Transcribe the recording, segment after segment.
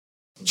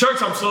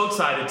Church, I'm so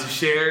excited to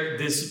share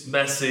this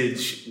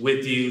message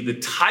with you. The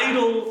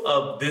title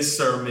of this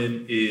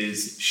sermon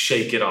is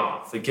Shake It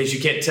Off. In case you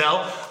can't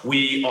tell,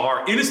 we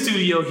are in a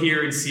studio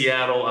here in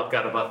Seattle. I've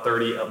got about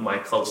 30 of my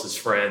closest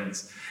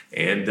friends,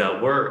 and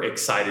we're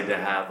excited to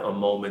have a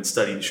moment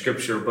studying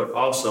scripture, but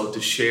also to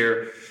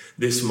share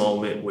this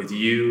moment with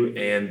you.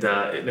 And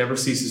it never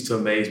ceases to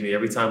amaze me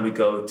every time we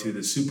go to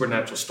the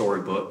supernatural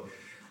storybook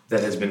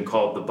that has been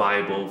called the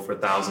Bible for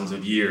thousands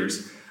of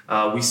years.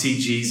 We see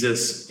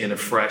Jesus in a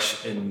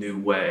fresh and new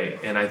way.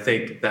 And I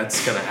think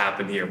that's going to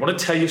happen here. I want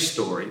to tell you a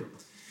story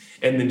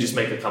and then just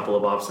make a couple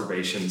of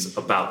observations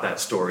about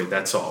that story.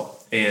 That's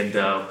all. And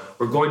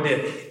we're going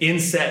to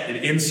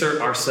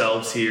insert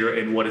ourselves here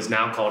in what is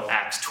now called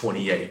Acts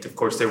 28. Of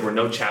course, there were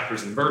no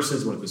chapters and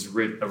verses when it was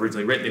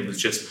originally written. It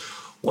was just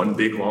one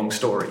big, long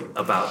story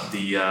about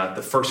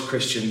the first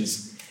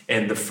Christians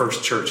and the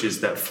first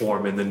churches that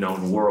form in the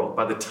known world.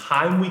 By the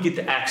time we get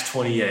to Acts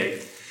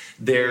 28,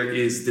 there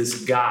is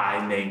this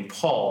guy named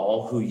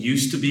Paul who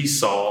used to be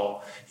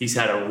Saul. He's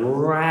had a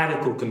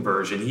radical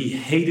conversion. He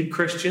hated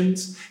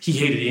Christians. He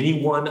hated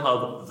anyone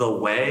of the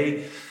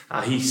way.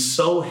 He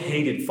so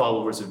hated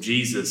followers of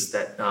Jesus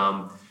that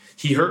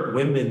he hurt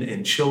women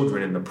and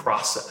children in the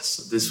process.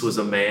 This was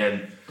a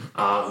man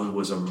who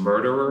was a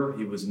murderer.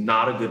 He was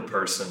not a good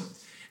person.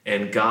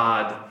 And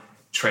God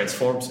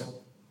transforms him.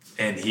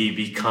 And he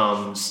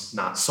becomes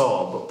not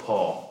Saul, but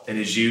Paul, and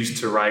is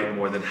used to write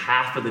more than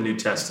half of the New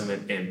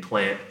Testament and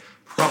plant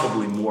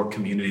probably more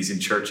communities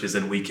and churches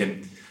than we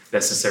can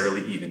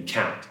necessarily even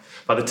count.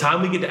 By the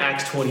time we get to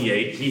Acts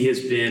 28, he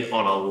has been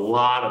on a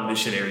lot of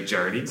missionary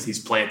journeys. He's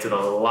planted a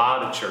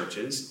lot of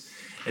churches,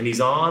 and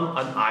he's on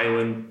an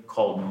island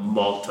called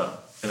Malta.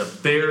 And a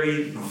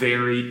very,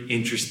 very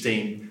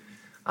interesting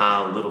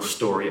little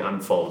story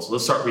unfolds.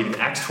 Let's start reading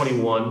Acts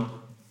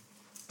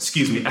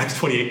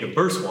 28 and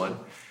verse 1.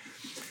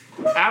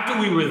 After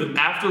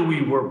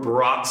we were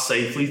brought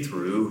safely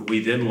through, we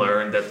then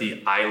learned that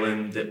the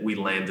island that we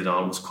landed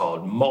on was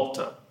called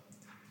Malta.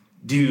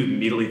 Do you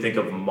immediately think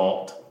of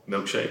malt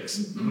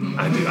milkshakes? Mm-hmm.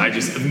 I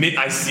do.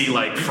 I see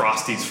like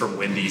Frosties from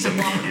Wendy's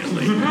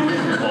immediately.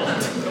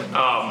 Malt.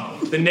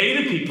 The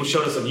native people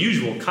showed us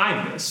unusual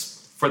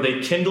kindness, for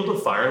they kindled a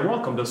fire and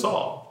welcomed us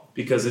all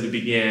because it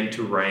began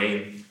to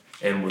rain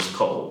and was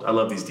cold. I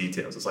love these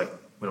details. It's like,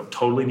 we don't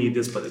totally need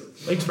this, but it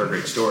makes for a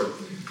great story.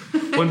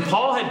 When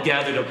Paul had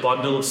gathered a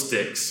bundle of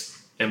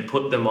sticks and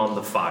put them on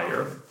the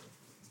fire,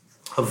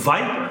 a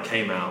viper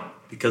came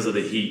out because of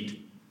the heat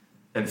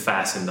and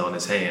fastened on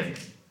his hand.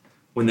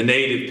 When the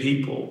native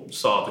people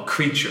saw the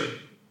creature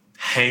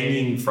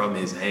hanging from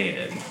his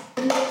hand,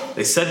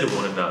 they said to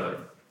one another,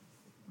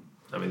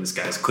 this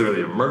guy's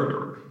clearly a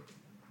murderer.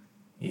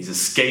 He's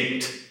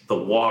escaped the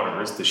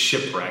waters, the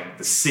shipwreck,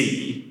 the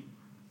sea,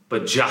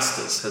 but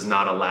justice has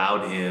not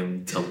allowed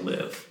him to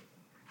live.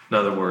 In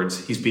other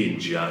words, he's being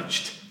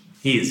judged.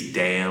 He is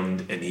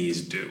damned and he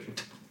is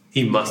doomed.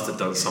 He must have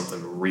done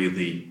something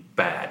really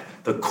bad.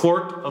 The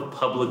court of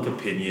public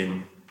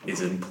opinion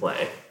is in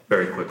play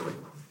very quickly.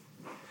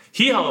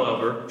 He,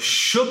 however,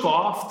 shook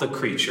off the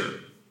creature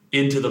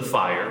into the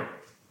fire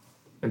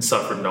and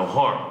suffered no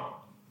harm.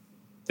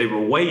 They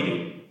were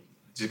waiting.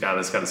 Just got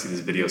to see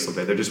this video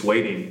someday. They're just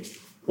waiting,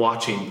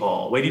 watching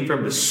Paul, waiting for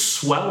him to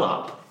swell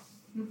up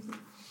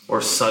or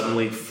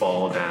suddenly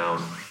fall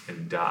down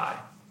and die.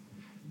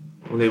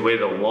 When they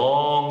waited a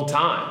long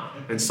time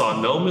and saw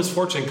no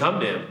misfortune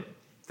come to him,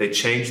 they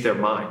changed their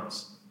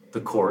minds,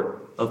 the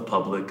court of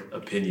public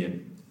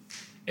opinion.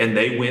 And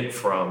they went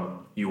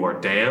from, you are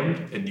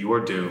damned and you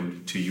are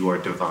doomed, to you are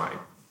divine.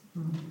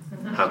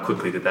 How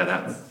quickly did that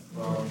happen?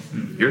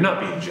 You're not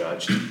being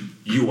judged.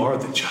 You are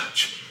the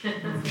judge.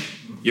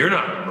 You're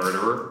not a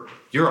murderer.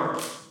 You're a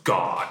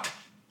God.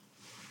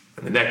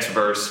 And the next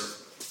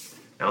verse,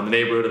 now in the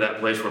neighborhood of that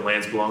place where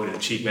lands belonged to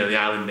the chief man of the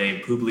island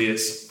named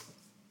Publius,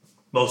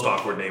 most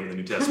awkward name in the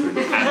New Testament.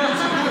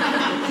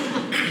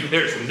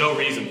 There's no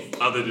reason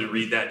other than to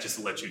read that just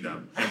to let you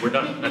know. And we're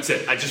done. That's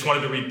it. I just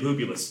wanted to read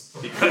Publius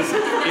because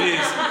it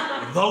is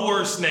the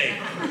worst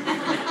name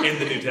in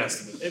the New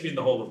Testament, maybe in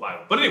the whole of the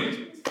Bible. But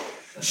anyway,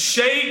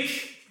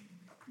 shake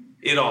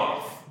it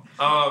off.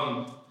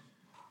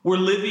 We're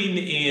living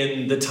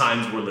in the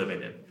times we're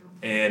living in.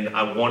 And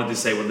I wanted to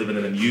say we're living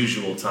in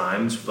unusual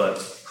times, but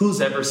who's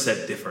ever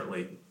said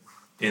differently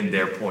in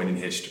their point in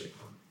history?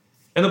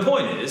 And the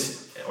point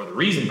is, or the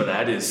reason for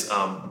that is,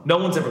 no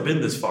one's ever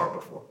been this far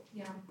before.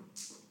 Yeah.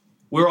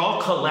 We're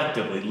all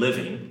collectively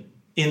living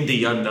in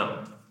the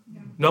unknown.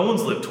 Yeah. No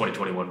one's lived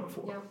 2021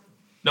 before. Yeah.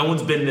 No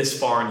one's been this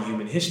far in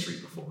human history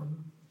before.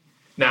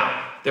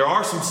 Now, there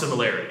are some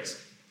similarities.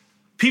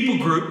 People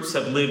groups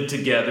have lived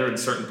together in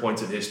certain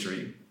points of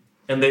history,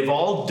 and they've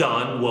all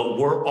done what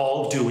we're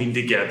all doing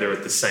together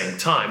at the same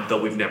time,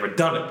 though we've never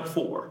done it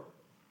before.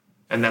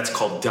 And that's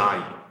called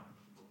dying.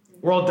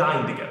 We're all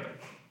dying together.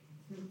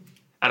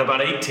 At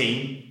about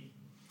 18,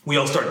 we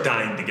all start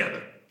dying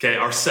together. Okay,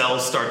 our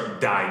cells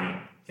start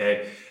dying.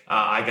 Okay,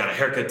 I got a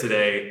haircut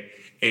today,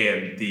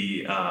 and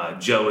the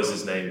Joe is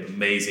his name,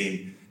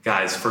 amazing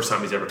Guys, first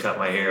time he's ever cut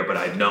my hair, but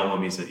I know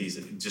him. He's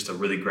just a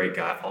really great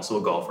guy, also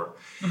a golfer.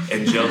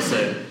 And Joe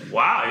said,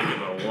 wow, you're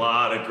getting a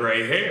lot of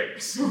gray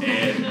hairs.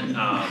 And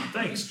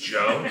thanks,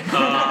 Joe.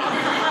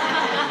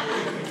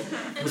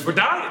 Because we're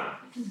dying.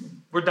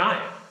 We're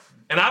dying.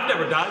 And I've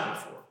never died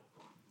before.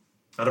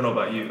 I don't know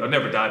about you. I've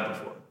never died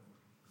before.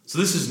 So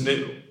this is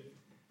new.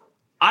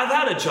 I've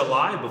had a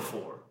July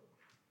before,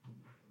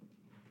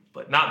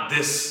 but not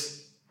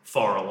this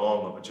far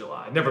along of a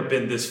July. I've never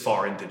been this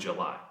far into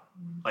July.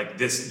 Like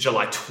this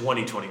July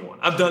 2021.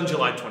 I've done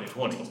July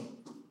 2020.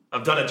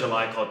 I've done a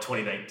July called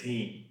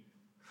 2019.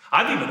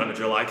 I've even done a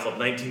July called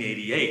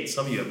 1988.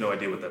 Some of you have no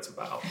idea what that's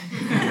about.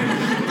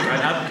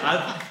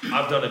 Right?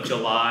 I've done a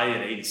July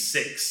in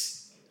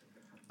 86.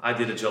 I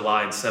did a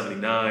July in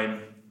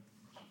 79.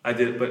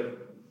 But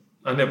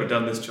I've never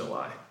done this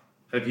July.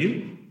 Have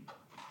you?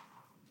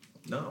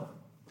 No.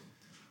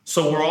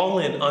 So we're all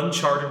in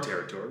uncharted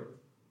territory.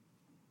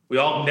 We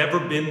all never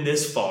been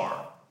this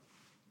far.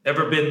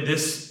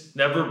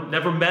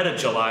 Never met a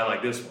July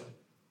like this one.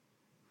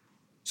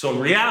 So in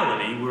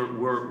reality,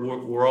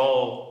 we're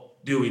all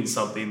doing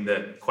something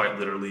that quite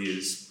literally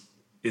is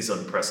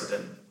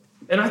unprecedented.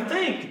 And I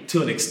think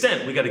to an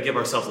extent, we got to give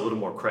ourselves a little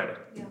more credit.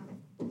 Yeah.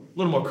 A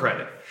little more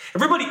credit.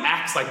 Everybody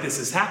acts like this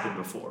has happened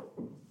before.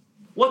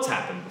 What's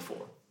happened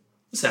before?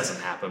 This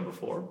hasn't happened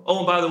before. Oh,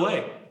 and by the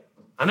way,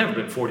 I've never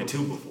been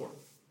 42 before,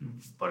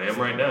 but I am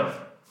right now.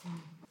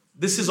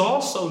 This is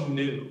also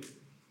new,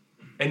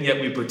 and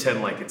yet we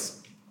pretend like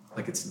it's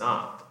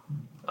not.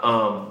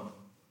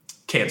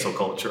 Cancel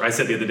culture. I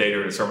said the other day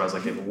during a sermon, I was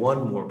like, if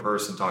one more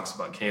person talks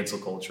about cancel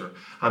culture,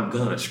 I'm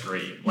gonna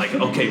scream. Like,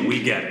 okay,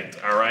 we get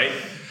it, all right?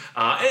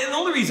 And the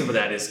only reason for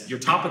that is your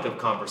topic of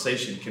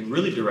conversation can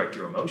really direct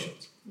your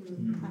emotions.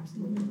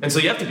 And so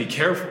you have to be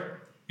careful.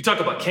 You talk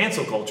about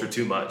cancel culture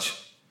too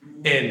much,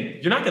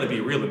 and you're not gonna be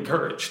real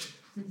encouraged.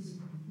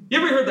 You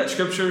ever heard that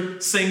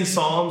scripture, sing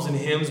psalms and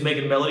hymns,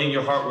 making melody in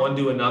your heart one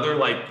to another?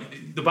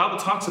 Like, the Bible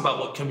talks about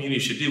what community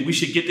should do. We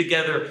should get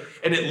together,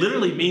 and it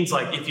literally means,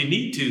 like, if you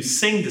need to,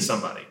 sing to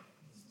somebody.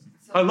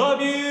 I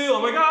love you,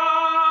 oh my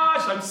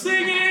gosh, I'm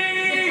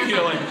singing. You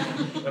know, like,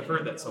 I've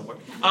heard that somewhere.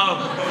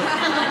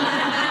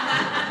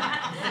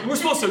 We're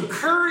supposed to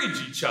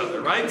encourage each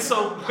other, right?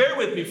 So bear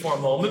with me for a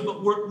moment,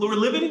 but we're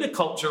living in a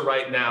culture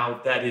right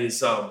now that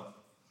is,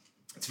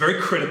 it's very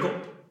critical.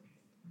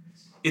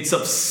 It's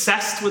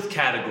obsessed with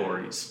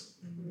categories,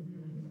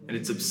 and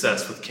it's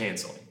obsessed with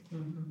canceling.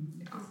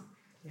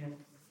 Yeah.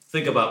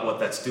 Think about what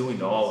that's doing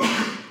to all of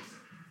us.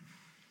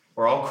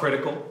 We're all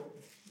critical.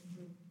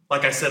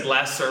 Like I said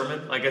last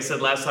sermon, like I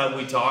said last time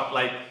we talked,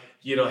 like,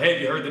 you know, hey,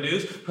 have you heard the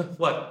news?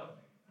 What?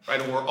 Right?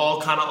 And we're all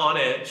kind of on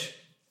edge.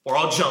 We're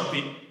all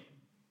jumpy.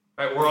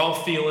 Right? We're all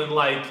feeling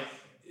like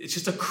it's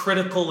just a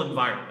critical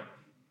environment.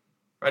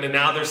 Right? And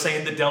now they're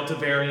saying the Delta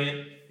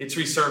variant, it's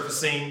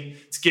resurfacing,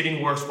 it's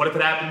getting worse. What if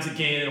it happens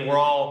again? And we're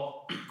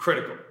all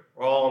critical.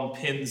 We're all on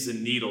pins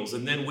and needles.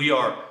 And then we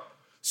are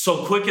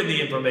so quick in the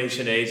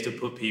information age to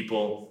put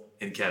people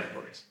in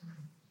categories.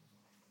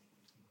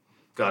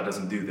 God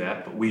doesn't do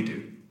that, but we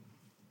do.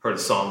 Heard a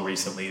song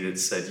recently that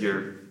said,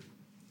 you're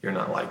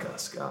not like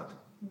us, God.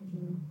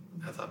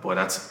 Mm-hmm. I thought, boy,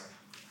 that's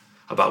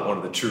about one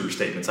of the truer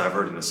statements I've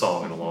heard in a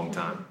song in a long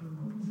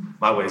time.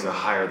 My ways are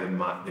higher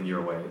than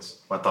your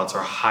ways. My thoughts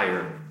are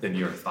higher than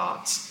your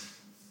thoughts.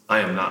 I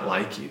am not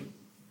like you.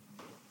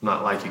 I'm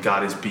not like you.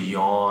 God is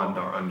beyond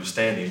our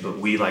understanding, but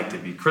we like to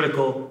be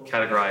critical,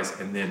 categorize,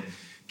 and then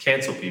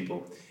cancel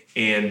people.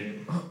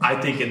 And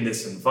I think in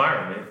this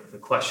environment, the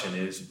question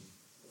is,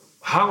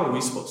 how are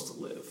we supposed to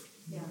live?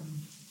 Yeah.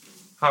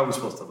 How are we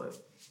supposed to live?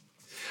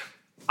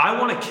 I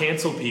want to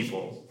cancel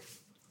people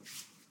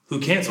who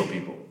cancel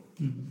people.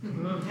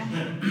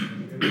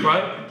 Mm-hmm.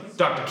 Right?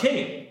 Dr.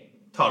 King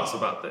taught us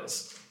about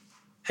this.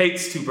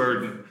 Hate's too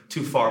great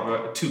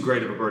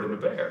of a burden to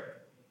bear.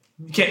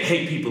 You can't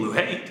hate people who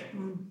hate,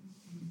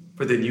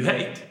 but then you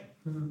hate.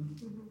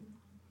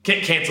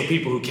 Can't cancel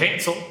people who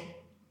cancel,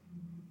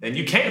 then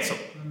you cancel.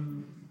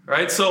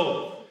 Right?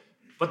 So,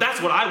 but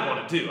that's what I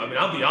want to do. I mean,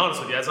 I'll be honest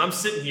with you, as I'm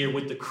sitting here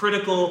with the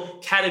critical,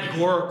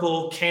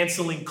 categorical,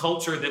 canceling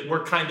culture that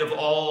we're kind of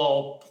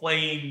all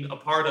playing a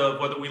part of,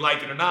 whether we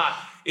like it or not,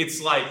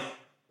 it's like,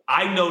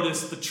 I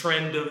notice the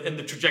trend and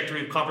the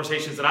trajectory of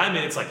conversations that I'm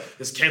in. It's like,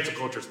 this cancel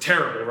culture is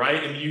terrible,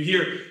 right? And you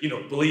hear, you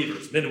know,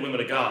 believers, men and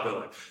women of God, they're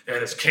like, man,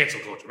 this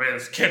cancel culture, man,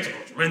 this cancel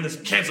culture, man, this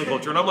cancel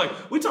culture. And I'm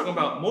like, we're talking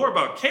about more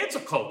about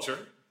cancel culture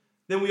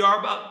than we are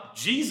about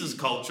Jesus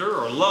culture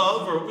or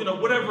love or, you know,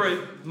 whatever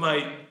it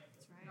might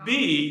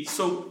be.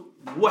 So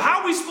how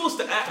are we supposed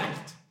to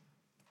act?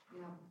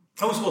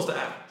 How are we supposed to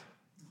act?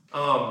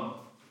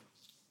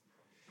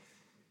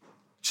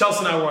 Chelsea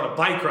and I were on a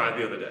bike ride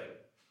the other day.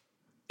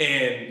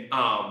 And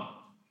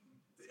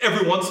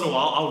every once in a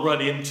while, I'll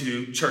run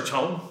into church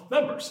home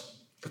members,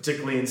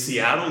 particularly in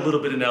Seattle, a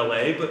little bit in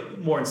LA, but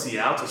more in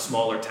Seattle. It's a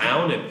smaller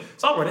town. And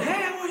so I'll run, hey,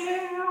 how are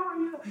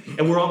you?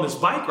 And we're on this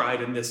bike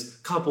ride, and this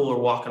couple are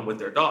walking with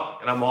their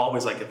dog. And I'm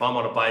always like, if I'm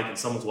on a bike and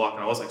someone's walking,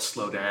 I always like,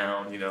 slow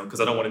down, you know, because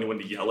I don't want anyone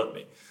to yell at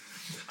me.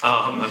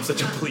 I'm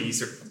such a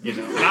pleaser, And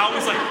I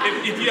always like,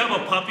 if you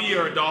have a puppy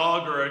or a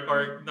dog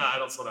or no, I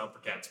don't slow down for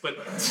cats, but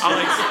I'll like slow down.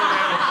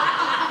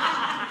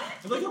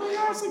 I'm like, oh my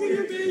gosh, look at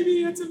your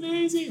baby, that's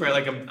amazing, right?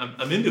 Like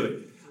I'm into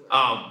it.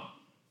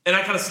 And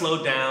I kind of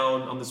slowed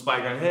down on this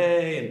bike, going,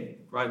 hey, and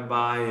riding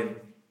by, and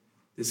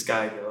this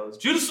guy goes,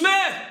 Judah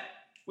Smith,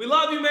 we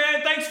love you,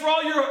 man. Thanks for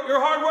all your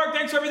hard work.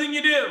 Thanks for everything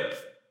you do.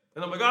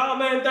 And I'm like, oh,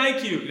 man,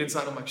 thank you. And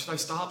inside, I'm like, should I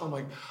stop? I'm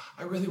like,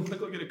 I really want to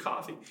go get a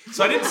coffee.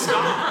 So I didn't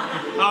stop.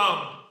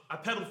 I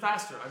pedaled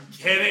faster. I'm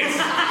kidding.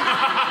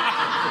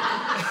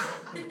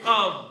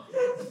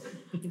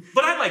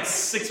 But I had like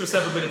 6 or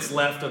 7 minutes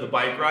left of the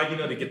bike ride,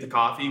 to get the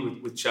coffee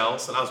with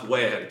Chelsea. And I was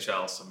way ahead of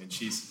Chelsea. I mean,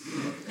 she doesn't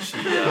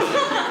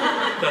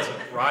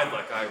ride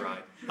like I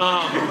ride.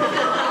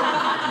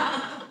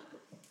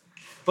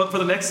 But for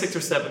the next 6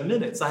 or 7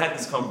 minutes, I had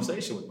this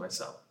conversation with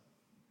myself.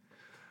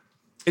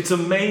 It's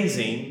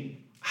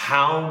amazing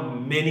how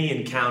many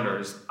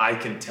encounters I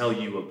can tell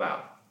you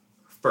about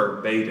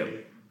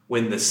verbatim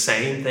when the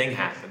same thing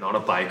happened on a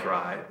bike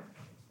ride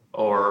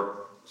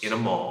or in a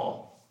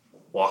mall,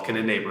 walking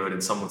in a neighborhood,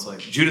 and someone's like,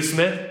 Judah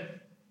Smith,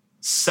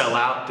 sell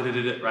out,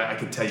 right? I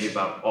can tell you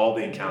about all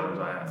the encounters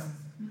I have.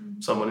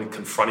 Someone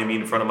confronting me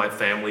in front of my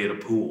family at a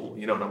pool,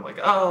 and I'm like,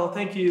 oh,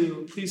 thank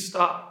you, please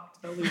stop.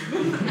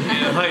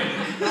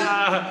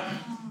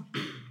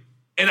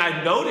 And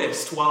I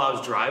noticed while I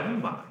was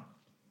driving by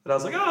that I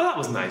was like, oh, that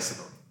was nice of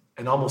him.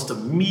 And almost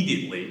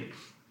immediately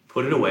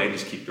put it away and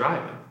just keep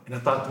driving. And I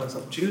thought to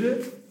myself,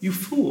 Judah, you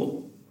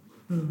fool.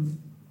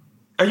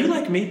 Are you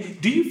like me?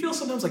 Do you feel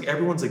sometimes like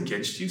everyone's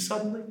against you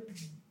suddenly?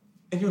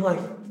 And you're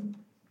like,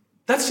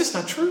 that's just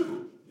not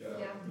true.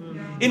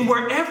 And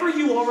wherever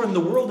you are in the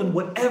world and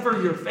whatever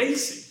you're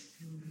facing,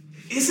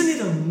 isn't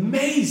it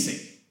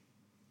amazing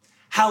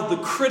how the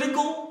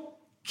critical,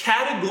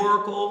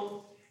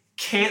 categorical,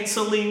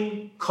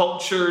 canceling,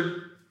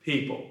 cultured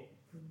people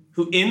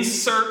who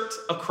insert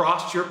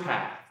across your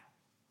path,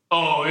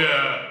 oh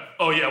yeah,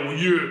 well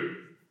you.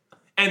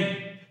 And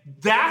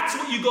that's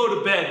what you go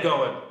to bed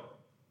going,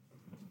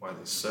 why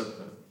they said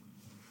that?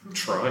 I'm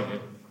trying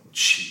it.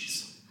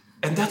 Jeez.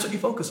 And that's what you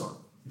focus on.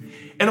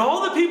 And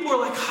all the people are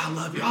like, oh, I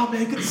love you. Oh,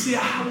 man, good to see you.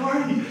 How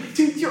are you?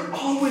 Dude, you're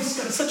always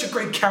got such a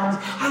great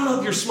countenance. I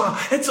love your smile.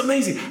 It's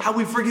amazing how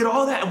we forget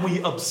all that and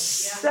we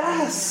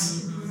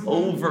obsess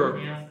over.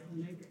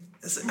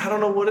 I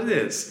don't know what it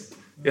is.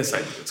 Yes, I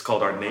do. It's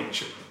called our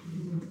nature.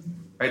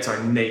 Right? It's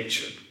our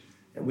nature.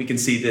 And we can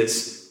see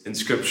this in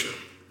Scripture.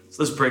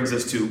 So this brings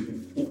us to,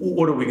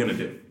 what are we going to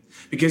do?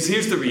 Because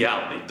here's the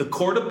reality. The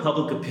court of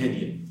public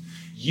opinion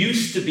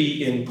used to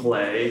be in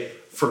play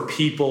for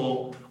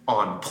people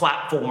on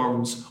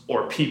platforms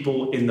or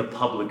people in the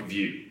public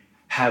view.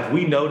 Have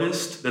we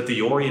noticed that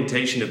the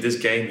orientation of this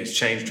game has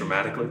changed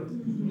dramatically?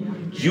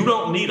 You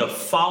don't need a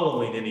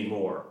following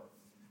anymore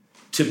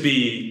to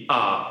be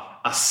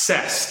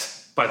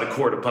assessed by the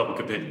court of public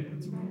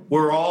opinion.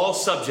 We're all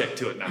subject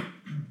to it now.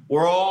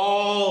 We're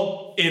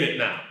all in it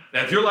now.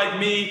 Now, if you're like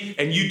me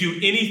and you do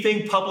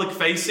anything public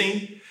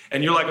facing,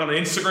 and you're like on an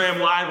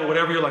Instagram Live or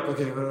whatever, you're like,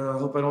 okay, I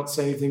hope I don't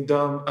say anything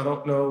dumb. I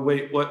don't know,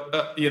 wait, what,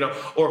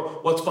 or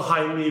what's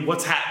behind me,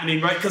 what's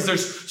happening, right? Because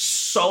there's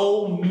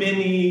so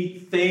many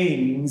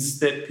things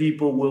that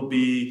people will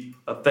be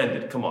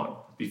offended. Come on,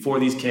 before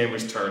these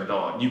cameras turned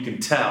on, you can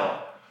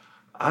tell.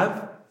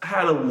 I've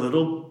had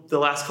the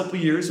last couple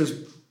of years,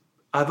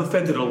 I've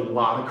offended a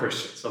lot of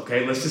Christians,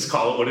 okay? Let's just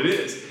call it what it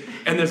is.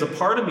 And there's a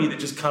part of me that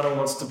just kind of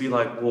wants to be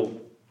like, well,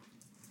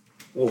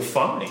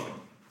 fine.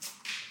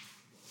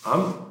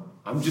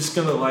 I'm just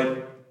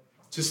gonna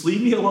just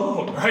leave me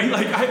alone, right?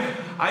 Like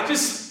I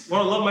just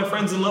want to love my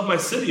friends and love my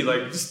city.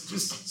 Like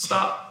just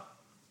stop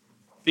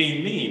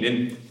being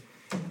mean.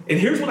 And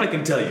here's what I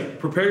can tell you.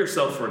 Prepare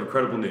yourself for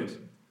incredible news.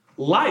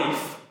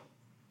 Life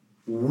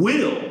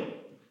will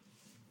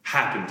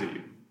happen to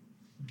you.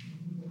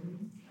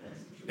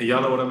 And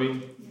y'all know what I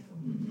mean?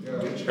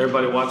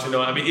 Everybody watching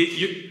know. I mean,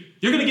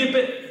 you're gonna get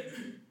bit.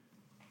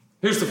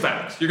 Here's the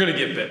facts. You're gonna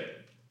get bit.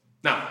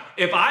 Now,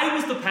 if I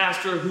was the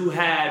pastor who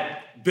had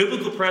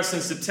biblical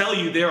precedents to tell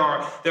you there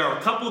are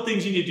a couple of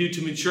things you need to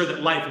do to ensure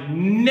that life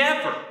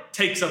never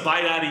takes a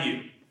bite out of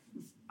you,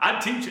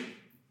 I'd teach it.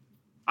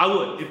 I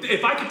would.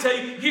 If I could tell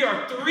you, here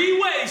are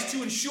 3 ways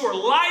to ensure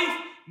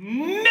life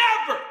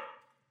never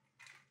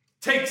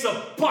takes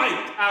a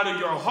bite out of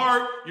your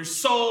heart, your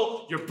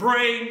soul, your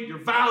brain, your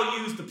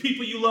values, the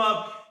people you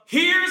love.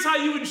 Here's how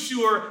you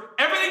ensure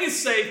everything is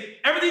safe,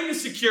 everything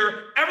is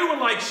secure, everyone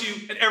likes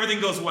you, and everything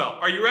goes well.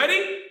 Are you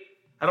ready?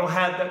 I don't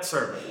have that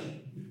sermon.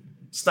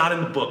 It's not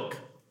in the book.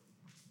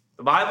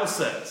 The Bible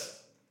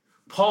says,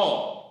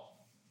 Paul,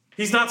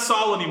 he's not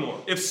Saul anymore.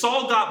 If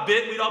Saul got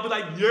bit, we'd all be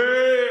like,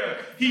 yeah,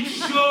 he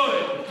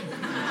should.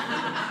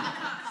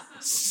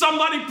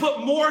 Somebody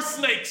put more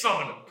snakes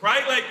on him,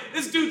 right? Like,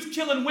 this dude's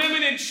killing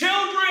women and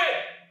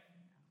children.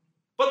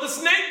 But the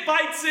snake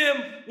bites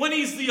him when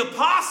he's the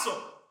apostle.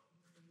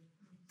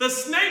 The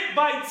snake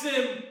bites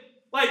him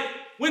like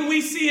when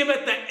we see him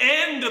at the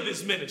end of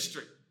his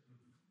ministry.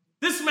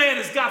 This man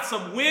has got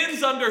some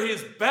wins under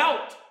his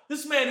belt.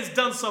 This man has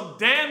done some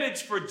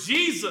damage for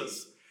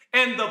Jesus.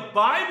 And the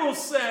Bible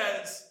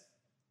says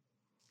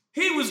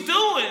he was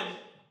doing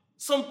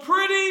some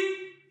pretty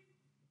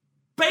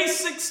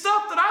basic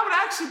stuff that I would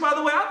actually, by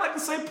the way, I'd like to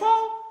say,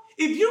 Paul,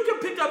 if you can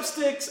pick up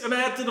sticks and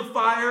add to the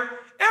fire,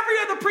 every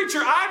other preacher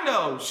I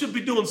know should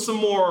be doing some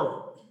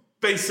more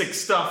basic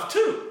stuff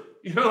too.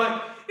 You know,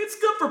 like, it's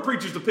good for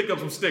preachers to pick up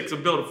some sticks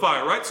and build a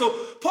fire, right? So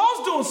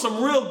Paul's doing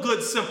some real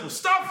good, simple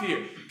stuff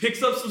here.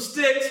 Picks up some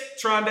sticks,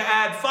 trying to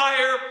add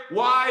fire.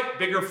 Why?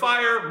 Bigger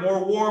fire,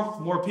 more warmth,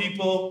 more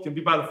people can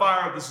be by the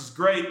fire. This is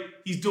great.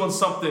 He's doing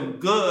something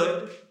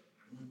good.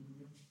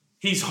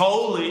 He's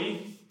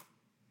holy.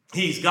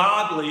 He's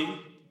godly.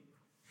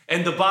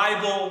 And the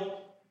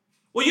Bible,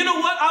 well, you know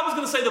what? I was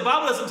going to say the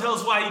Bible doesn't tell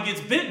us why he gets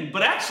bitten,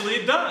 but actually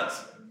it does.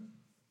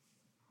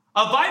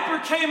 A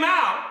viper came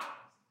out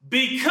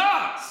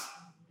because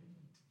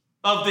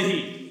of the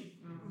heat.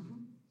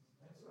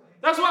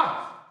 That's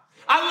why.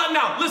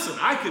 Now, listen,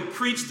 I could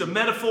preach the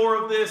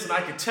metaphor of this, and I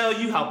could tell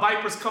you how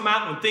vipers come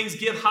out when things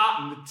get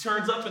hot and it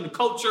turns up in the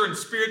culture and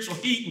spiritual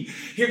heat, and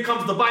here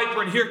comes the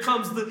viper, and here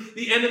comes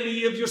the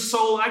enemy of your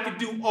soul. I could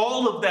do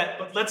all of that,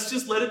 but let's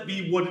just let it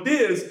be what it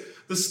is.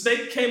 The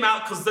snake came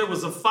out because there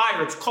was a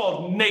fire. It's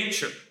called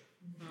nature.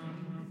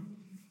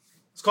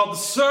 It's called the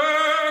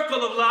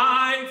circle of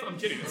life. I'm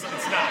kidding. It's not.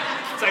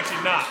 It's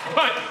actually not.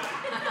 But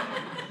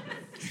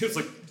it's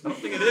like, I don't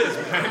think it is,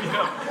 man. You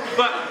know?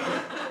 But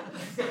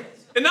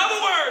in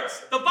other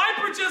words, the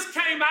viper just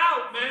came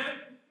out, man.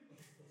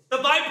 The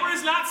viper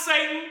is not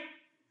Satan.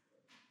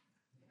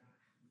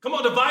 Come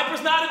on, the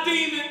viper's not a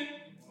demon.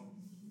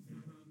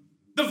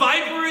 The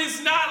viper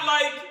is not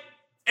like,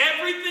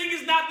 everything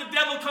is not the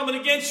devil coming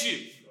against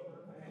you.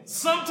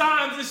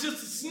 Sometimes it's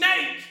just a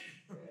snake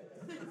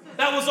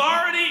that was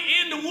already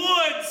in the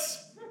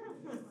woods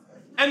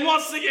and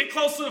wants to get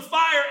close to the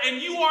fire,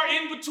 and you are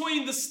in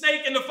between the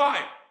snake and the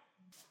fire.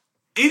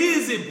 It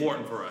is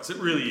important for us, it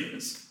really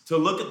is, to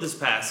look at this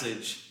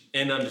passage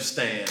and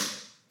understand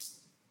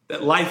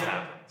that life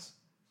happens,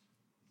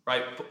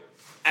 right?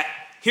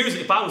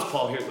 If I was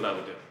Paul, here's what I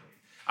would do.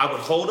 I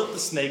would hold up the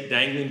snake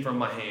dangling from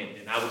my hand,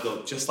 and I would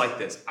go just like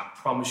this. I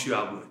promise you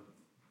I would.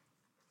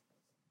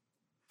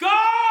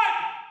 God,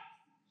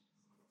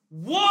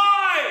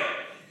 why?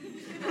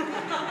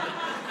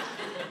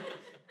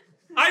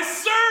 I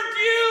served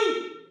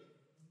you.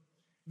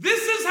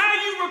 This is how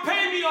you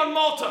repay me on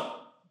Malta.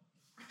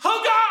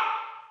 Oh, God.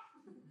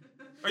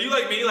 Are you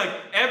like me? Like,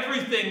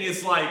 everything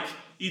is like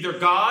either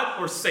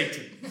God or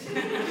Satan.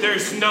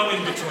 There's no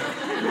in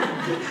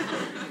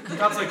between.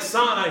 God's like,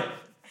 son,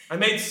 I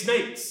made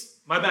snakes.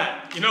 My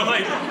bad. You know,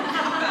 like,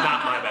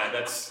 not my bad.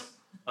 That's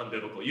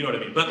unbiblical. You know what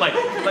I mean? But like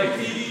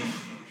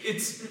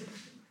it's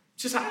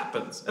just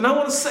happens. And I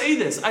want to say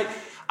this.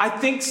 I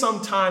think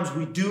sometimes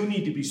we do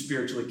need to be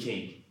spiritually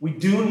keen. We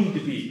do need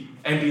to be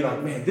and be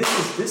like, man,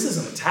 this is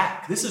an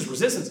attack. This is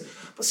resistance.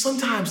 But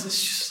sometimes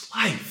it's just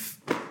life.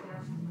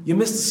 You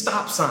missed the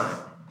stop sign.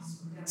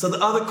 So the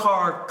other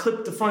car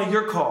clipped the front of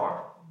your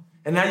car.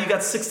 And now you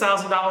got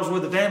 $6,000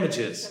 worth of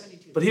damages.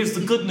 But here's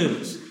the good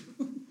news.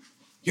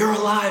 You're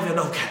alive and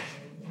okay.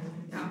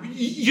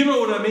 You know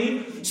what I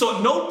mean? So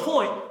at no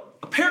point,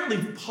 apparently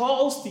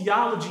Paul's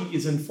theology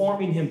is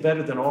informing him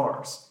better than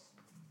ours.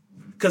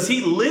 Because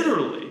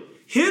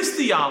his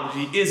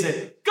theology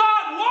isn't,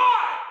 God,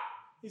 why?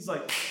 He's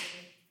like,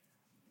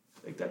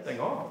 take that thing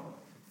off.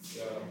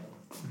 Yeah.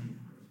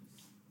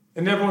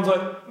 And everyone's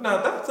like,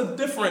 no, that's a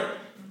different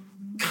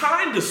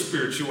kind of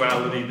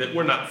spirituality that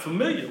we're not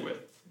familiar with.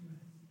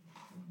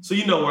 So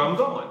you know where I'm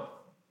going.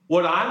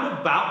 What I'm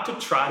about to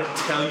try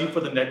to tell you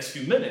for the next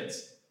few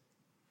minutes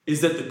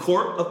is that the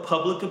court of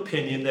public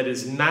opinion that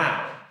is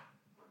now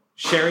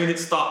sharing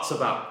its thoughts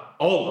about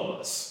all of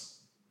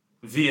us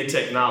via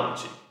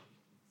technology,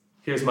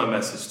 here's my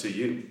message to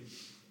you.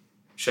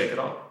 Shake it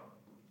off.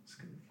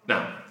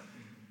 Now,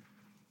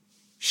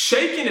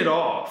 shaking it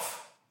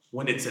off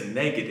when it's a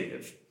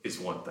negative is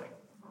one thing.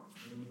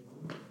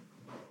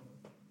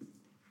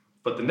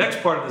 But the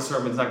next part of the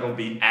sermon is not going to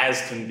be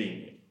as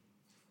convenient.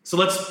 So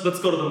let's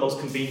go to the most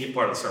convenient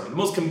part of the sermon. The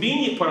most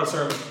convenient part of the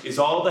sermon is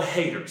all the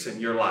haters in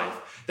your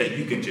life that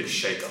you can just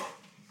shake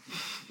off.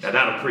 Now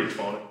that'll preach,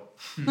 won't it?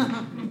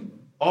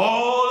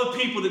 All the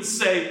people that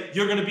say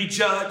you're going to be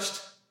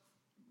judged,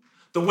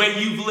 the way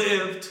you've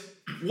lived,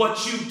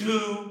 what you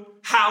do,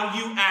 how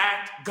you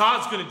act,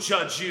 God's going to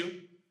judge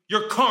you.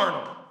 You're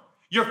carnal.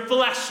 You're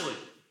fleshly.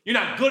 You're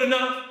not good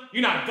enough.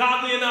 You're not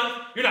godly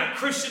enough. You're not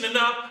Christian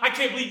enough. I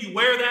can't believe you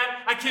wear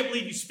that. I can't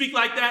believe you speak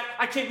like that.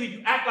 I can't believe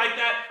you act like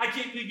that. I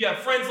can't believe you have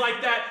friends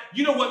like that.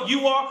 You know what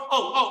you are?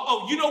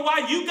 Oh, you know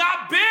why you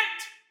got bit?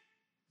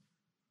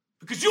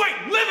 Because you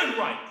ain't living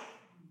right.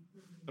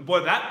 And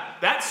boy,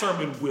 that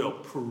sermon will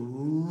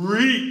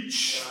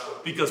preach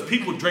because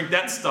people drink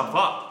that stuff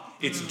up.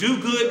 It's do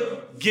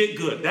good, get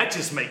good. That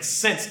just makes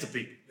sense to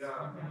people.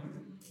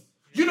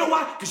 You know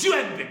why? Because you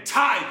haven't been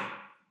tithing.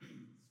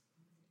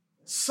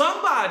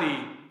 Somebody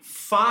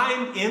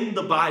find in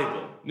the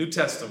Bible, New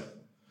Testament,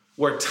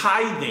 where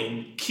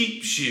tithing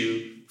keeps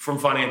you from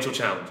financial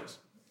challenges.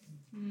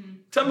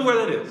 Tell me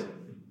where that is.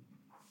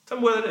 Tell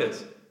me where that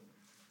is.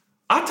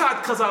 I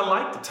tithe because I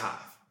like to tithe.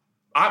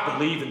 I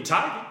believe in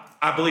tithing.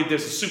 I believe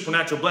there's a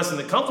supernatural blessing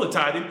that comes with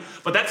tithing,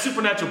 but that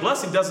supernatural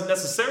blessing doesn't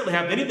necessarily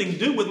have anything to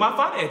do with my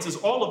finances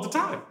all of the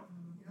time.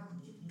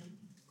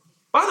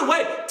 By the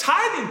way,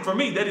 tithing for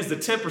me, that is the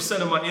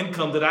 10% of my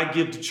income that I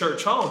give to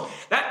church home.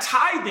 That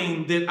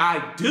tithing that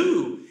I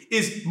do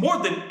is more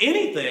than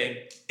anything,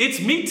 it's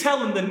me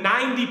telling the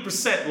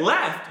 90%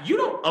 left, you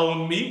don't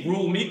own me,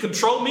 rule me,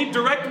 control me,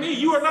 direct me.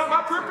 You are not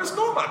my purpose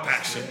nor my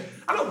passion.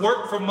 I don't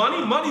work for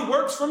money. Money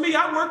works for me.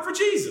 I work for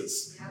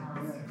Jesus.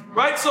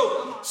 Right?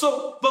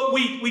 But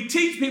we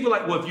teach people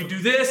like, well, if you do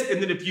this, and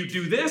then if you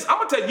do this, I'm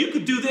going to tell you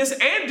could do this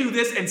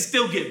and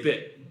still get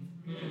bit.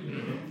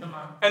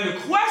 And the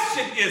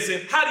question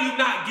isn't, how do you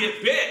not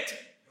get bit?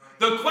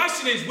 The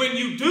question is, when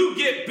you do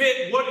get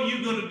bit, what are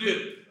you going to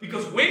do?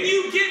 Because when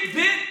you get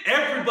bit,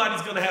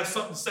 everybody's going to have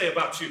something to say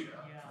about you.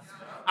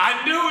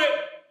 I knew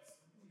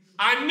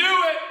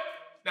it.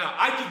 Now,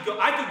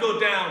 I could go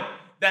down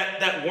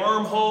that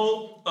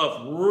wormhole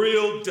of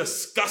real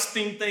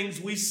disgusting things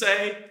we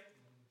say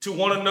to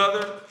one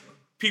another.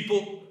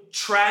 People,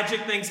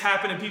 tragic things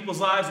happen in people's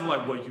lives. We're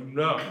like, well, you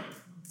know.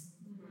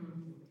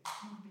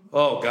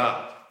 Oh,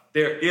 God.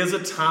 There is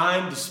a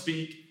time to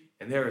speak,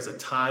 and there is a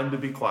time to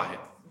be quiet.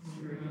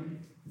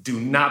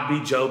 Do not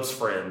be Job's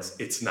friends.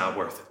 It's not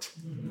worth it.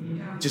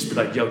 Just be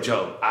like, yo,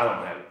 Job, I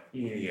don't have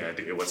any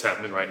idea what's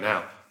happening right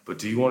now, but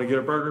do you want to get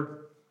a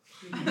burger?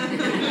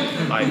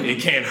 Like,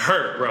 it can't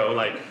hurt, bro.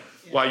 Like,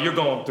 while you're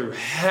going through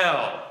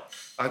hell,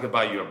 I could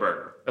buy you a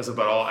burger. That's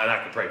about all, and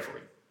I can pray for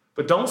you.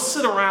 But don't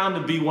sit around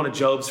and be one of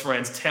Job's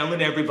friends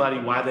telling everybody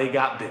why they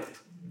got bit.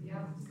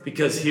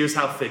 Because here's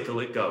how fickle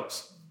it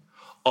goes.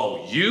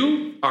 Oh,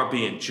 you are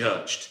being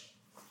judged.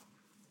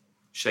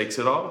 Shakes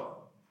it off.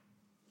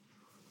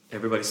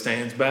 Everybody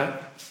stands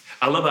back.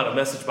 I love how the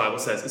Message Bible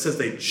says. It says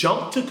they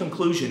jumped to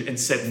conclusion and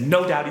said,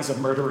 no doubt he's a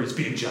murderer, he's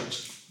being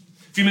judged.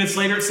 A few minutes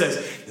later it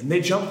says, then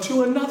they jumped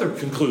to another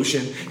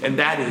conclusion, and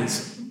that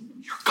is,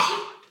 you're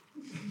God.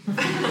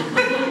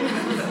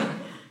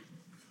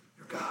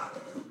 You're God.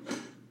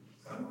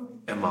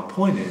 And my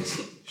point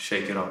is,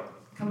 shake it off.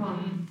 Come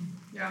on.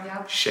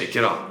 Yeah. Shake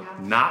it off.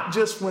 Yeah. Not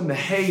just when the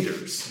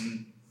haters,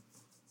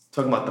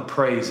 talking about the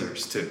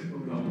praisers too.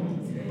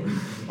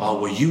 Oh,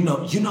 well, you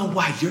know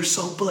why you're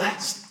so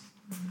blessed?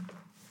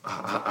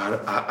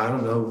 I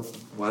don't know.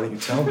 Why don't you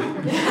tell me?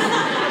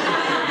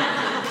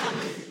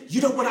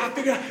 You know what I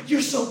figured out?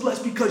 You're so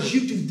blessed because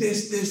you do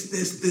this,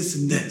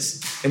 and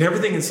this. And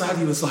everything inside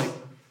you is like,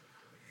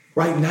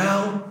 right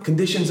now,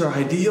 conditions are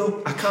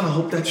ideal. I kind of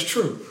hope that's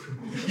true.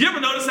 You ever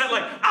notice that?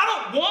 Like,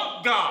 I don't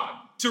want God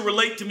to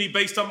relate to me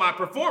based on my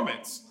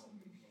performance.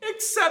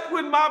 Except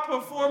when my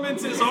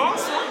performance is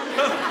awesome.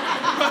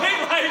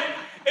 Right? Like,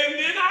 and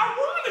then I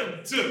want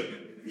him to.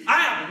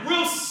 I have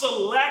real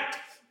select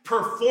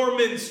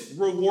performance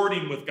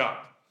rewarding with God.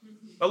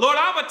 Now, Lord,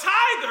 I'm a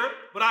tither,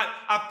 but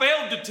I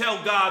failed to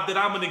tell God that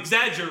I'm an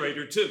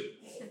exaggerator too.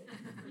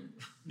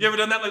 You ever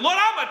done that? Like, Lord,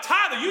 I'm a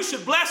tither. You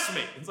should bless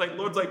me. It's like,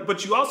 Lord's like,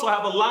 but you also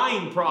have a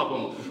lying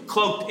problem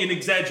cloaked in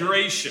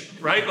exaggeration,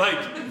 right? Like,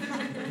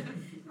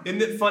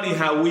 isn't it funny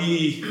how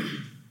I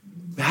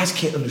just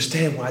can't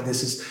understand why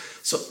this is.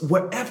 So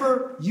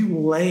wherever you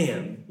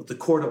land with the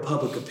court of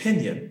public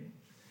opinion,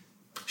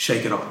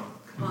 shake it off.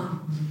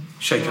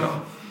 Shake it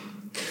off.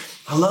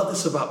 I love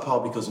this about Paul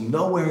because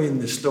nowhere in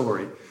this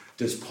story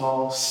does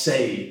Paul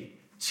say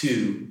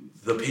to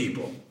the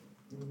people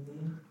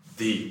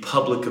the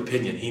public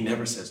opinion. He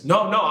never says,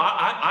 no,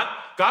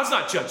 God's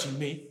not judging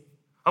me.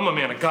 I'm a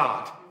man of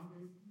God.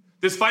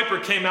 This viper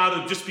came out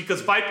of just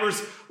because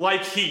vipers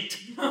like heat.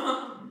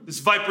 This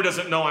viper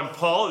doesn't know I'm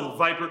Paul.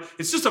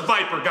 It's just a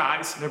viper,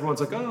 guys. And everyone's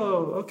like,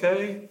 oh,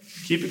 okay.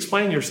 Keep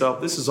explaining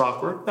yourself. This is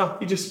awkward. No,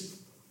 he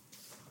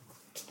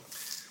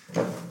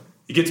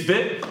gets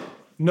bit.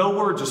 No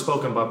words are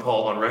spoken by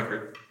Paul on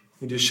record.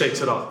 He just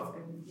shakes it off.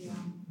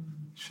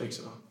 Shakes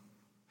it off.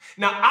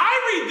 Now,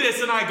 I read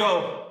this and I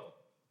go,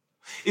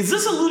 is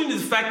this alluding to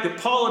the fact that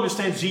Paul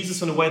understands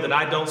Jesus in a way that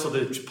I don't, so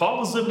that if Paul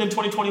was living in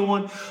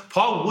 2021,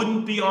 Paul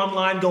wouldn't be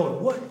online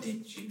going, what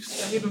did you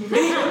say to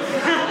me?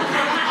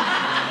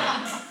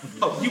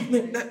 Oh, you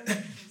meant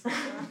that?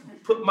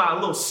 Put my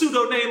little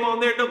pseudo name on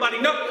there,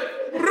 nobody knows.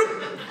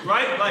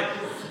 Right? Like,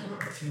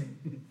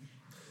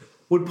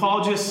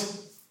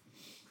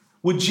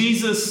 would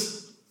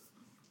Jesus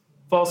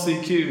falsely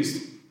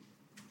accused?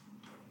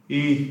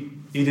 He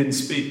didn't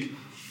speak.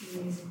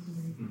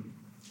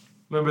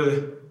 Remember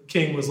the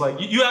king was like,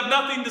 you have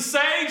nothing to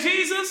say,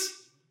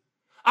 Jesus?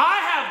 I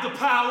have the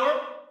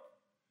power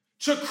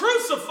to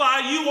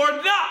crucify you or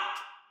not.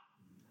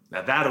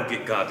 Now that'll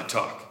get God to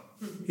talk.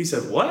 He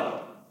said,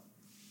 what?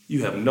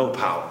 You have no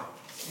power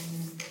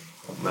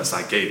unless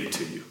I gave it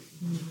to you.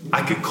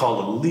 I could call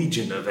a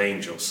legion of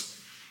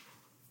angels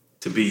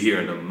to be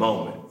here in a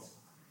moment.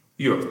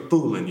 You're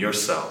fooling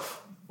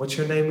yourself. What's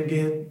your name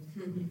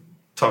again?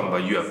 Talking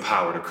about you have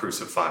power to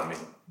crucify me.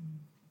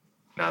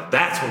 Now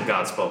that's when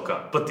God spoke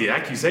up. But the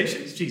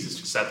accusations, Jesus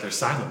just sat there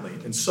silently.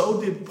 And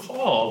so did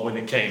Paul when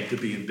it came to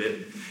being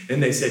bitten.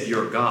 And they said,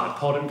 you're God.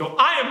 Paul didn't go,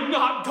 I am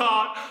not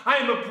God. I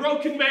am a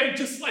broken man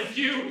just like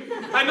you.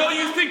 I know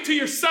you think to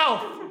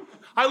yourself,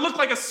 I look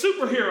like a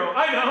superhero.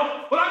 I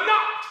know, but I'm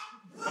not.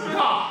 I'm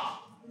God.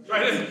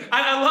 Right?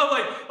 I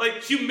love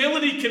like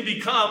humility can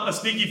become a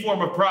sneaky form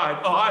of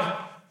pride.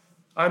 Oh,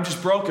 I'm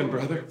just broken,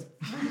 brother.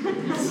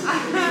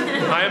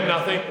 I am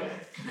nothing.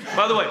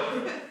 By the way,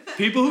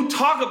 people who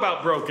talk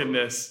about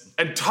brokenness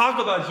and talk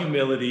about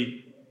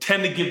humility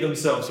tend to give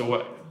themselves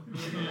away.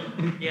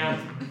 Yeah.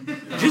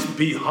 Just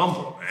be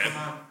humble,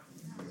 man.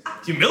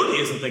 Humility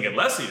isn't thinking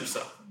less of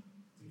yourself.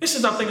 It's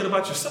just not thinking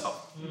about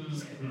yourself.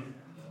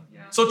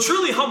 So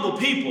truly humble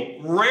people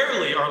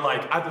rarely are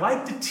like, I'd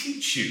like to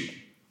teach you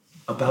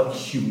about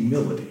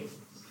humility.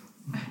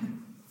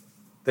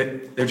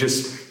 They're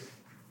just,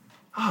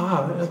 oh,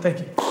 wow, thank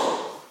you.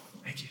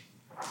 Thank you.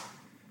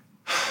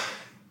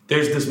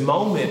 There's this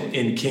moment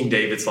in King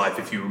David's life,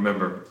 if you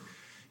remember.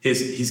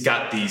 He's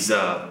got these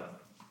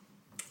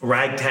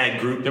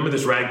ragtag group. Remember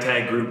this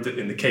ragtag group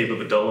in the cave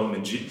of Adullam,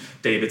 and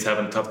David's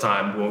having a tough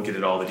time. We won't get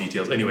into all the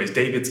details. Anyways,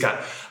 David's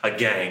got a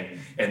gang,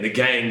 and the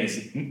gang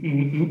is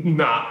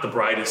not the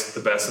brightest,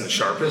 the best, and the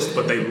sharpest,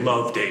 but they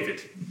love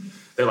David.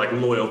 They're like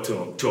loyal to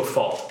him to a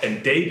fault.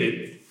 And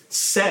David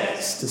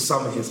says to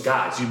some of his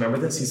guys, you remember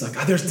this? He's like,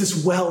 there's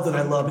this well that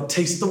I love.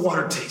 The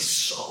water tastes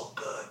so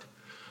good.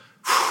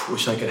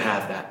 Wish I could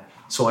have that.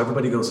 So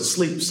everybody goes to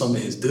sleep. Some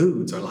of his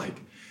dudes are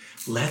like,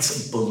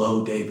 let's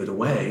blow David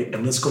away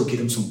and let's go get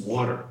him some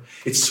water.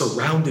 It's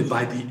surrounded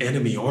by the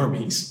enemy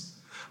armies.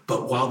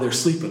 But while they're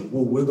sleeping,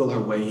 we'll wiggle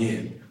our way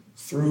in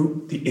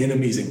through the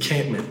enemy's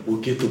encampment.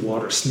 We'll get the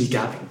water, sneak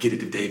out and get it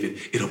to David.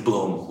 It'll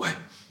blow him away.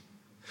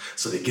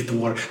 So they get the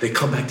water, they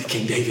come back to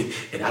King David,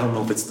 and I don't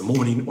know if it's the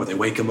morning or they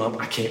wake him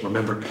up, I can't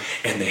remember,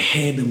 and they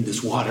hand him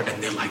this water,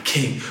 and they're like,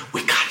 King,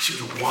 we got you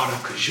the water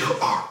because you're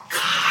our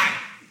guy.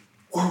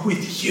 We're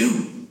with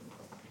you.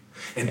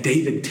 And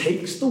David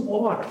takes the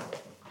water,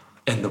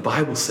 and the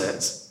Bible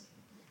says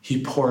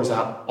he pours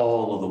out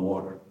all of the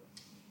water.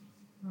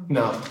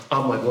 Now,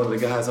 I'm like one of the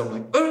guys, I'm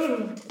like,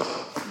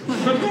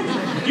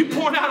 you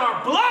poured out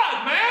our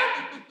blood,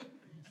 man.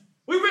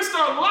 We risked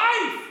our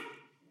life.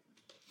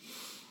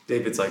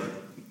 David's like,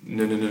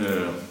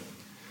 no.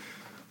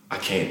 I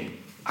can't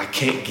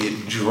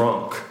get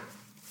drunk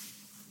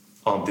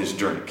on this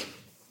drink.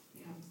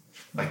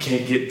 I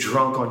can't get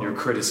drunk on your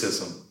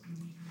criticism.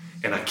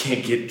 And I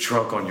can't get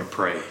drunk on your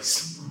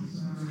praise.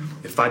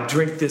 If I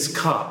drink this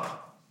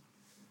cup,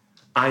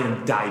 I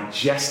am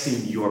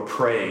digesting your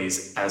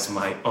praise as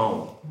my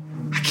own.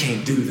 I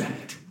can't do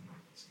that.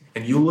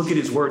 And you look at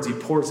his words, he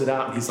pours it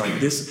out, and he's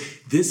like,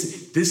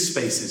 this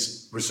space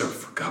is reserved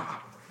for God.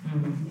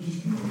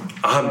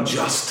 I'm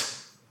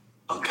just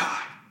a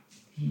guy.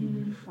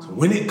 So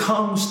when it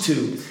comes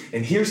to,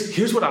 and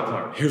here's what I've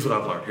learned.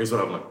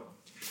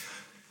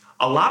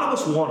 A lot of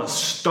us want to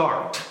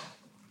start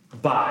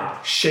by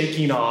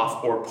shaking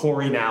off or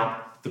pouring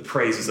out the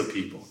praises of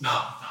people.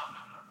 No.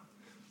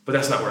 But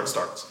that's not where it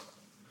starts.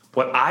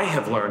 What I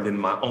have learned in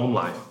my own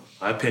life,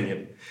 my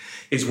opinion,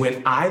 is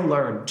when I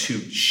learn to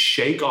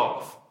shake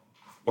off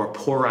or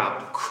pour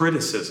out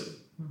criticism,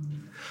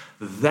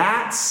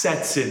 that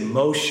sets in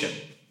motion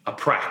a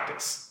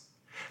practice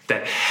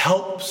that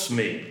helps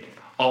me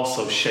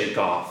also shake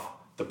off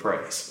the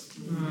praise.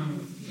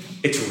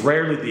 It's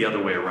rarely the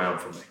other way around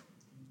for me.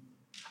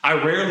 I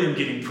rarely am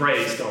getting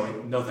praised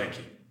going, no, thank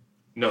you.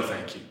 No,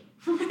 thank you.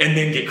 And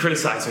then get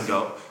criticized and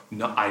go,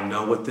 no, I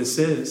know what this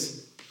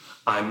is.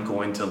 I'm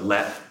going to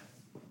let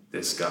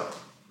this go.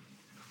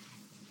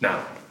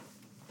 Now,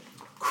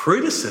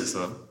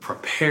 criticism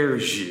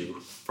prepares you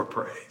for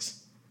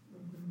praise.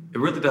 It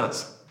really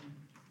does.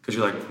 Because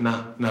you're like,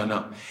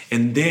 no.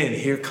 And then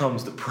here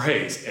comes the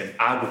praise. And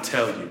I will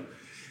tell you,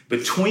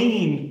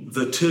 between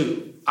the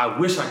two, I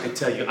wish I could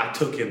tell you I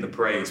took in the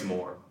praise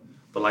more.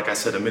 But like I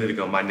said a minute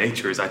ago, my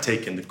nature is I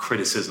take in the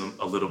criticism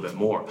a little bit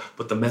more.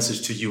 But the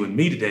message to you and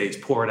me today is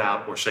pour it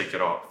out or shake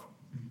it off.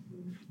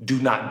 Do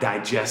not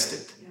digest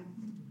it.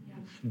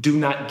 Do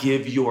not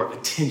give your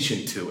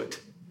attention to it.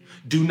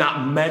 Do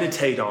not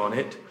meditate on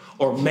it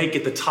or make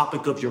it the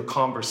topic of your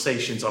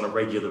conversations on a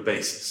regular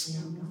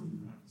basis.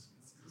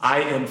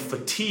 I am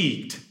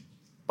fatigued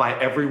by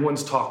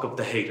everyone's talk of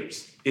the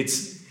haters.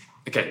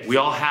 Okay, we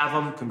all have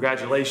them.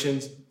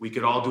 Congratulations. We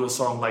could all do a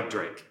song like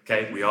Drake,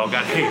 okay? We all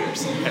got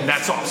haters, and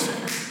that's awesome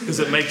because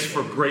it makes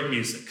for great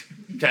music,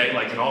 okay?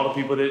 Like, and all the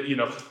people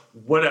that,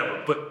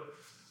 whatever. But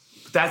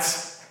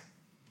that's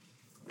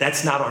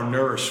not our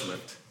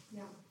nourishment.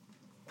 Yeah.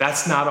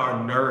 That's not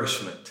our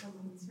nourishment.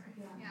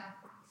 Yeah.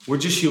 We're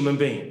just human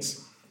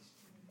beings.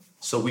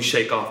 So we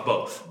shake off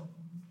both.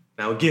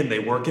 Now, again, they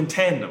work in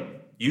tandem.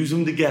 Use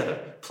them together.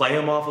 Play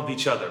them off of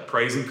each other.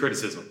 Praise and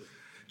criticism.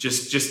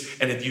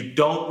 And if you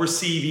don't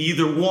receive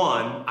either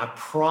one, I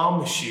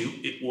promise you,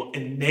 it will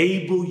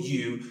enable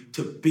you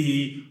to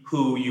be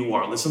who you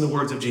are. Listen to the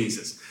words of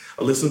Jesus.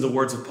 Or listen to the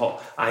words of Paul.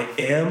 I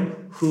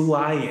am who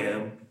I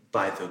am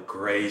by the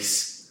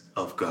grace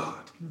of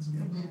God.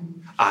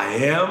 I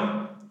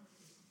am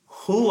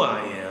who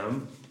I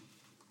am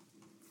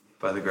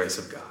by the grace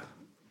of God.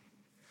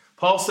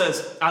 Paul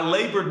says, I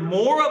labored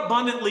more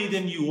abundantly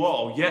than you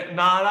all, yet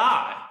not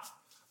I,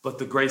 but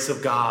the grace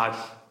of God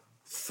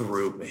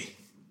through me.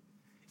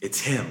 It's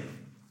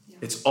him.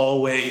 It's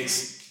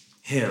always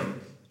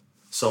him.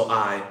 So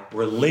I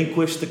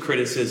relinquish the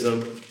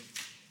criticism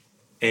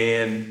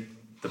and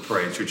the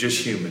praise. You're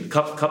just human.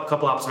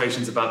 Couple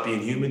observations about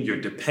being human.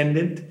 You're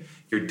dependent,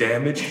 you're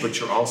damaged, but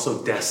you're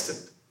also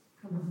destined.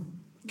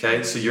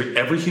 Okay, so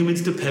every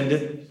human's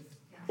dependent.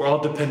 We're all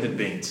dependent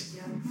beings.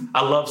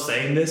 I love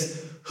saying this.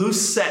 Who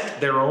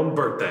set their own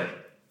birthday?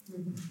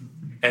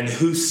 And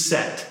who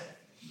set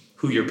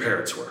who your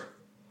parents were?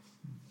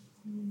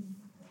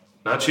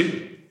 Not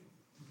you.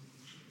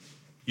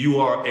 You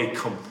are a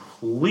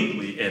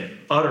completely and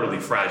utterly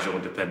fragile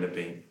and dependent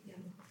being.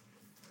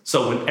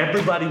 So when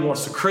everybody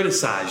wants to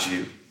criticize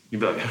you, you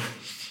be like,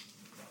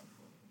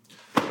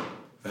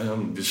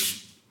 I'm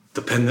just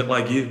dependent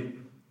like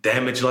you,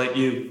 damaged like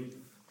you.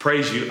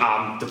 Praise you,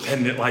 I'm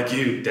dependent like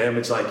you,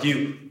 damaged like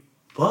you.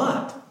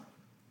 But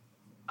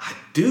I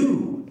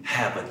do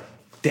have a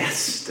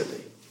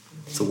destiny.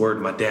 It's a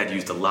word my dad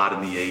used a lot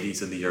in the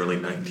 80s and the early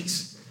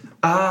 90s.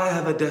 I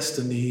have a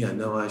destiny, I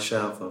know I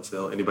shall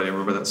fulfill. Anybody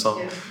remember that song?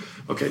 Yeah.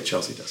 Okay,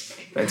 Chelsea does.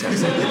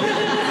 Fantastic.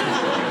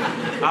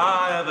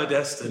 I have a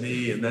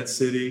destiny in that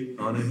city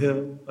on a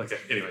hill. Okay,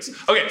 anyways.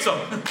 Okay, so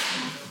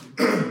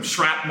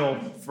shrapnel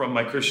from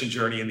my Christian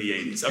journey in the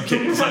 80s. I'm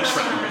kidding, it's not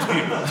shrapnel, it's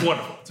beautiful, it's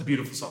wonderful, it's a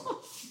beautiful song.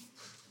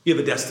 You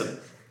have a destiny.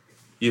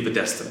 You have a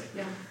destiny.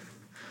 Yeah.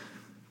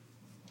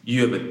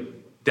 You have a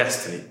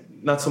destiny.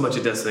 Not so much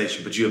a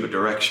destination, but you have a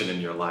direction in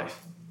your life.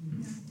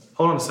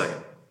 Hold on a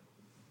second.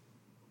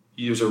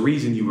 There's a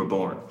reason you were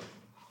born.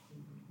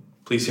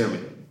 Please hear me.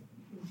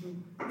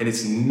 And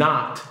it's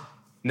not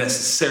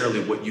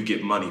necessarily what you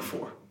get money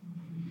for.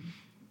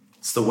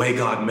 It's the way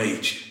God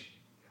made you.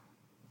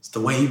 It's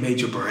the way he made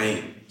your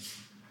brain.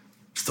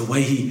 It's the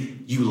way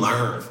you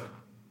learn.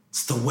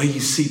 It's the way you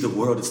see the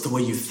world. It's the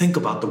way you think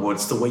about the world.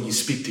 It's the way you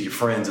speak to your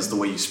friends. It's the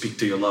way you speak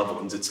to your loved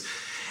ones.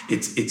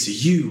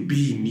 It's you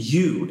being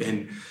you,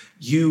 and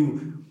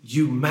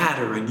you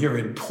matter, and you're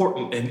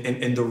important,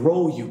 and the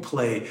role you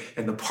play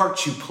and the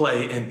part you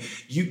play, and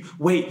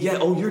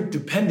you're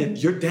dependent,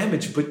 you're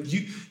damaged, but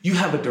you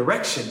have a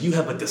direction, you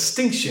have a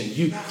distinction,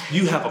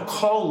 you have a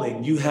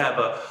calling, you have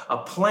a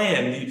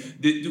plan.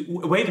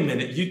 Wait a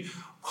minute,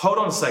 hold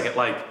on a second,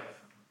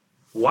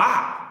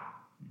 wow.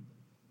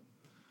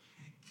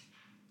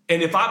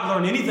 And if I've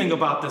learned anything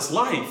about this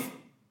life,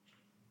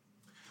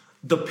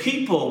 the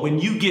people, when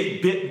you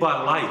get bit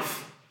by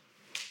life,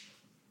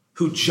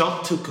 who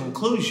jump to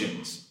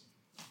conclusions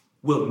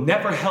will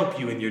never help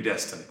you in your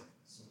destiny.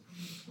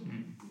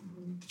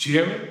 Did you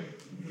hear me?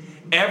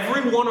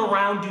 Everyone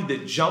around you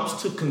that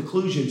jumps to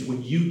conclusions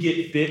when you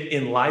get bit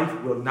in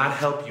life will not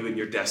help you in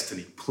your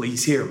destiny.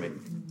 Please hear me.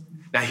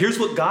 Now, here's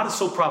what God is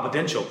so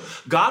providential.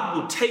 God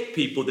will take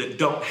people that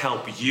don't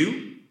help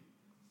you,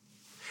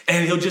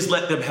 and he'll just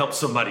let them help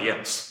somebody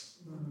else.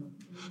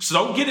 So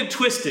don't get it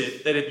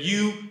twisted that if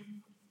you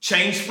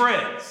change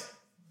friends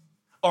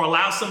or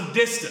allow some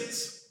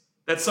distance,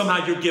 that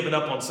somehow you're giving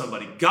up on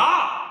somebody.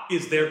 God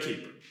is their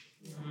keeper.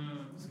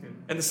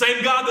 And the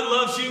same God that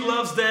loves you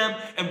loves them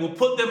and will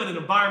put them in an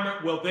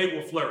environment where they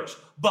will flourish.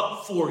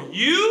 But for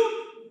you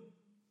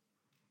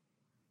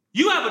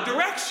have a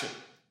direction.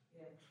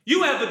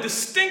 You have a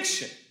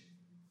distinction.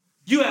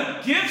 You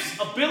have gifts,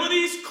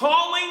 abilities,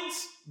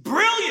 callings,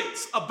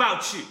 brilliance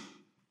about you.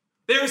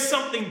 There is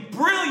something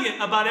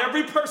brilliant about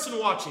every person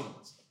watching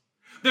this.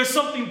 There's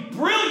something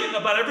brilliant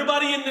about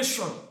everybody in this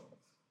room.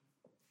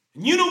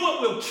 And you know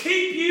what will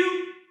keep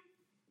you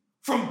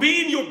from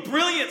being your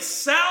brilliant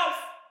self?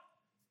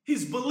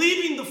 He's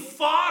believing the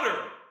fodder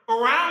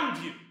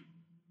around you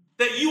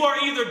that you are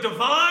either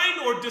divine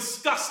or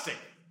disgusting.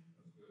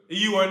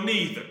 You are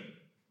neither.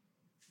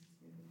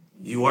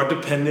 You are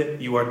dependent,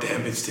 you are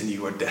damaged, and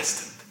you are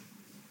destined.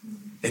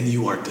 And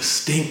you are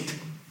distinct,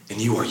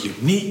 and you are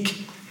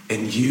unique,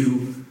 and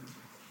you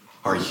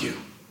are you.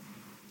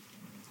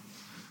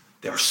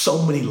 There are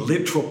so many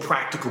literal,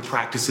 practical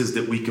practices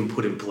that we can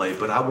put in play,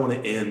 but I want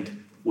to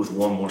end with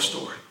one more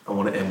story.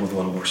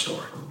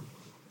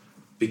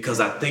 Because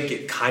I think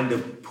it kind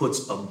of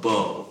puts a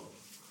bow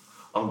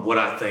on what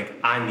I think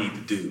I need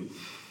to do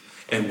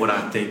and what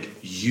I think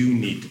you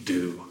need to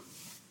do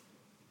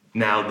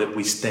now that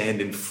we stand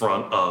in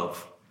front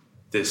of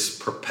this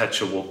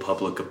perpetual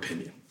public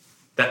opinion.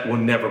 That will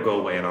never go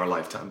away in our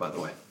lifetime, by the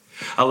way.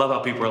 I love how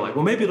people are like,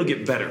 well, maybe it'll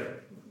get better.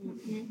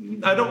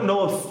 I don't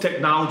know if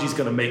technology is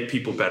going to make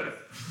people better.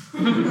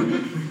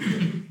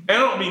 And I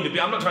don't mean to be,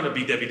 I'm not trying to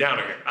be Debbie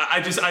Downer here.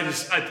 I just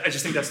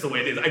think that's the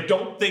way it is. I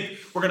don't think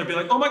we're going to be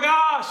like, oh my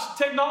gosh,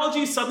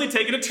 technology is suddenly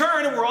taking a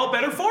turn and we're all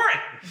better for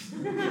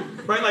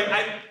it.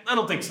 Right? I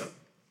don't think so.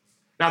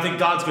 Now, I think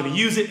God's going to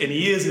use it, and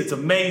he is, and it's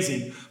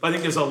amazing. But I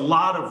think there's a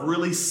lot of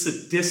really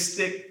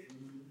sadistic,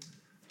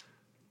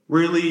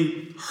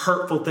 really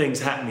hurtful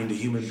things happening to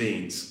human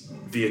beings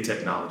via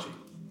technology.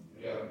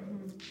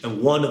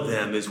 And one of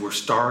them is we're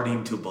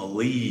starting to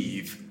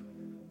believe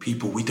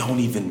people we don't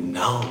even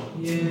know.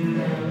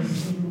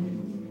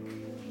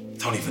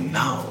 Don't even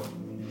know.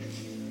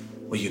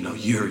 Well,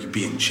 you're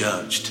being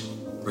judged.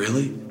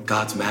 Really?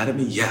 God's mad at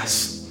me?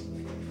 Yes.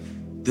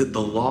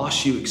 The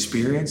loss you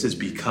experience is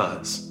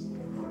because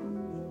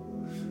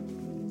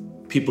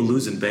people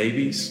losing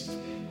babies,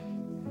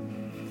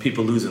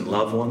 people losing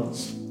loved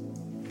ones,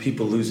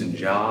 people losing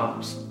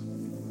jobs,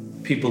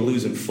 people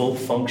losing full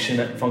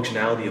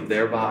functionality of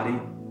their body,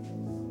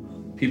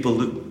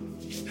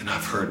 and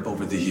I've heard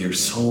over the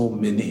years so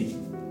many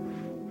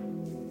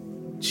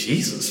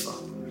Jesus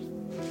followers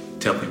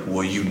tell people,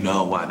 well, you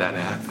know why that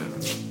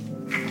happened.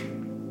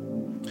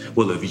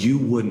 Well, if you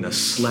wouldn't have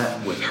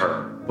slept with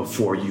her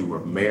before you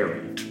were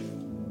married,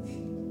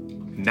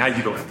 now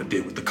you don't have to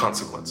deal with the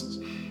consequences.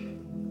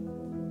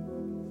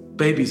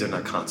 Babies are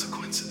not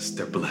consequences,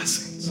 they're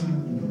blessings.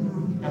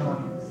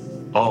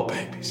 All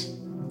babies.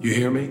 You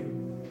hear me?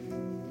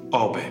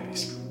 All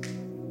babies.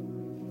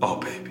 All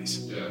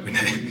babies. Yeah.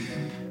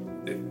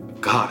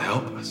 God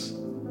help us.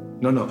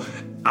 No.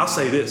 I'll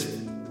say this.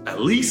 At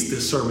least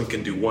this sermon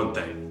can do one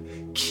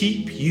thing.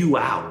 Keep you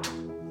out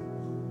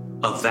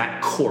of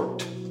that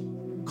court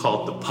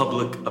called the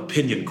public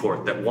opinion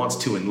court that wants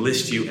to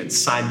enlist you and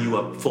sign you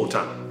up full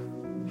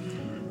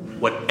time.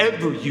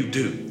 Whatever you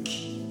do,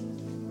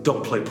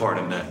 don't play part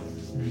in that.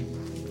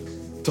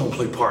 Don't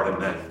play part in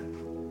that.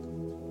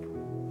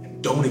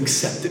 And don't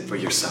accept it for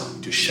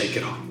yourself. Just shake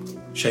it off.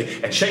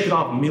 Shake it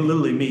off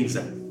literally means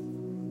that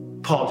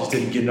Paul just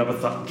didn't give it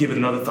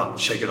another thought.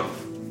 Shake it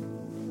off.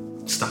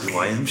 It's not who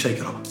I am. Shake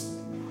it off.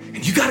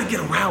 And you got to get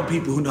around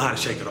people who know how to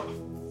shake it off.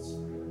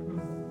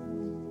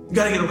 You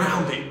got to get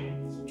around people.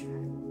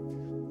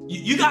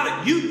 You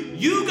gotta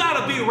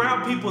be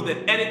around people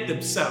that edit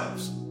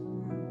themselves.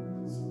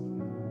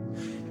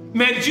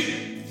 Man,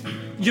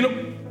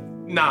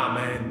 nah,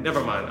 man,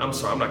 never mind. I'm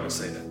sorry, I'm not gonna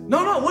say that.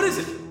 No, what is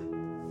it?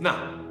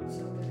 Nah.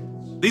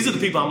 These are the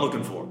people I'm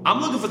looking for. I'm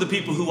looking for the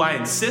people who I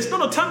insist,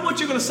 no, tell me what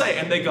you're gonna say.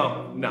 And they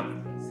go, no.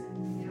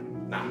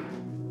 Nah,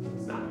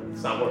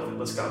 it's not worth it.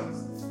 Let's go.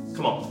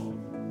 Come on.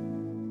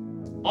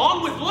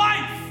 On with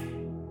life.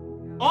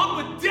 On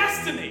with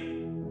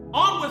destiny.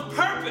 On with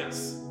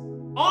purpose.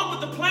 On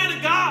with the plan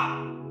of God.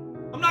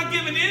 I'm not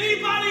giving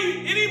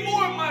anybody any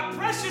more of my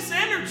precious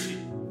energy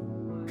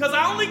because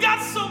I only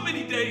got so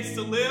many days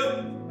to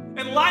live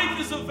and life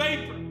is a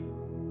vapor.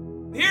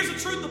 Here's the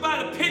truth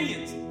about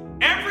opinions.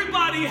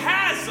 Everybody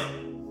has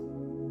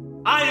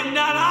them. I am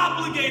not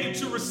obligated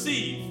to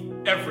receive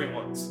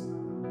everyone's.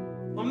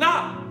 I'm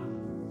not.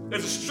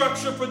 There's a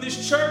structure for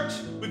this church.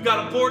 We've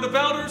got a board of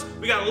elders.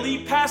 We got a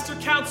lead pastor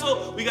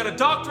council. We got a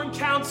doctrine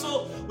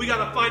council. We got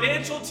a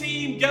financial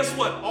team. Guess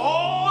what?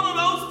 All of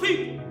those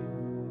people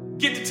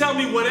get to tell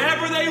me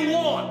whatever they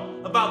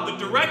want about the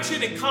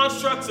direction and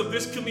constructs of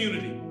this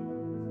community.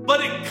 But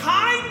it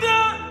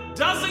kinda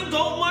doesn't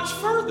go much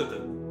further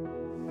than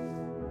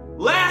that.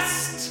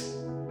 Lest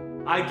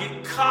I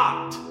get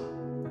caught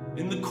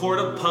in the court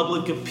of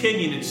public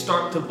opinion and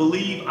start to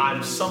believe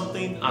I'm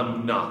something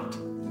I'm not.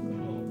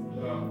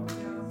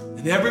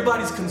 And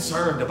everybody's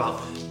concerned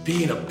about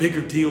being a bigger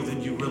deal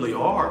than you really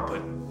are,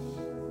 but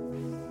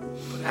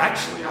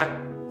actually, I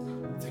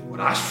think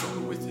what I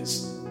struggle with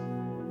is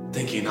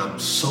thinking I'm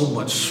so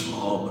much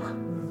smaller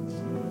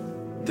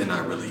than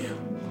I really am.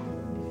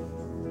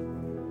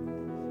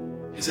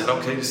 Is that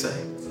okay to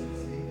say?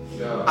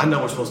 Yeah. I know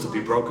we're supposed to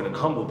be broken and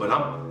humble, but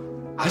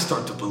I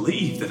start to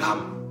believe that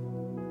I'm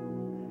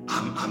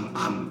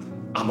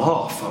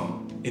off.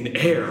 I'm in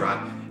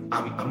error.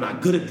 I'm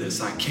not good at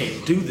this. I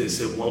can't do this.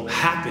 It won't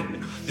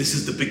happen. This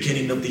is the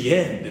beginning of the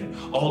end. And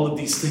all of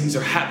these things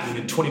are happening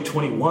in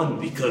 2021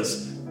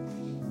 because,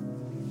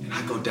 and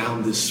I go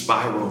down this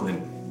spiral,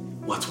 and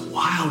what's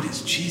wild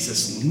is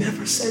Jesus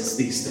never says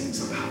these things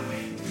about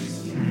me.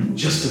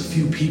 Just a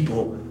few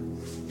people,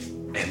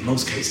 in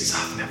most cases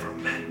I've never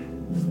met.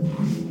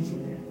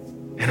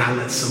 And I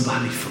let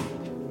somebody from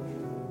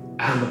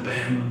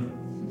Alabama,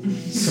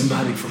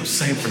 somebody from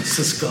San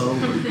Francisco,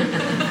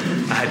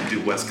 I had to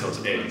do West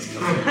Coast Eddie's.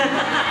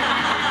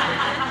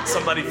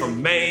 Somebody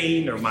from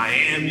Maine or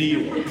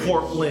Miami or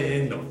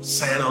Portland or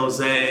San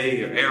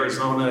Jose or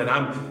Arizona, and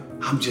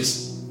I'm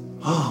just,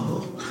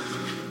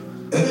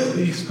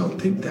 please don't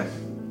think that.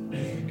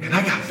 And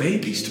I got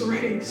babies to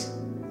raise.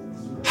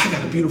 I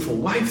got a beautiful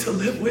wife to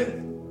live with.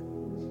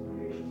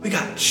 We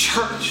got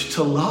church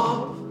to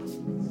love.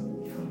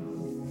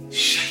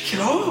 Shake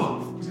it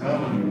off.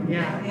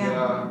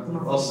 Yeah.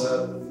 Well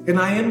said. And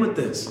I end with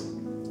this.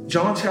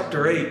 John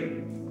chapter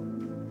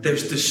 8,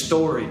 there's this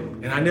story,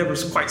 and I never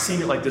quite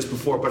seen it like this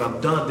before, but I'm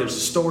done. There's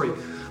a story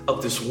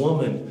of this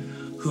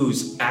woman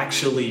who's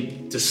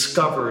actually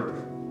discovered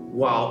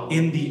while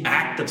in the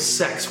act of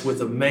sex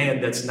with a man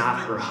that's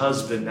not her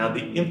husband. Now,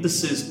 the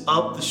emphasis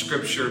of the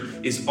scripture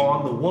is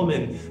on the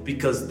woman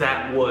because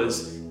that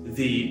was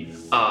the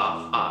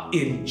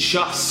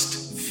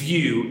unjust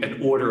view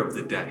and order of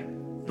the day.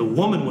 The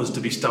woman was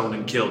to be stoned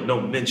and killed, no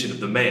mention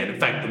of the man. In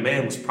fact, the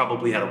man was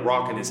probably had a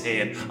rock in his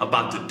hand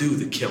about to do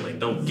the killing.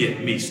 Don't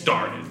get me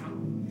started.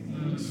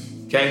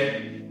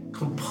 Okay?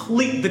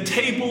 Complete the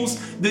tables,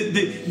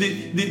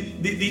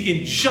 the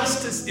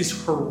injustice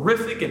is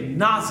horrific and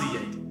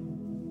nauseating.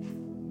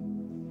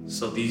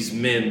 So these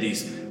men,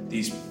 these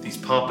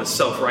pompous,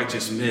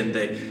 self-righteous men,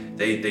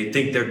 they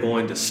think they're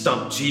going to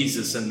stump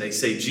Jesus, and they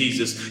say,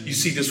 Jesus, you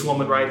see this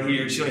woman right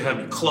here, she don't have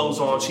any clothes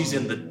on, she's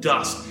in the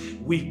dust.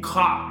 We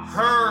caught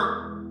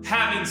her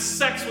having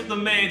sex with a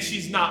man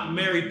she's not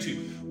married to.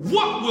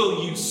 What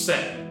will you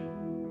say?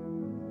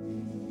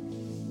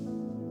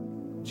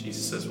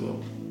 Jesus says,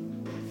 well,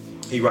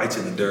 he writes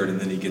in the dirt, and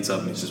then he gets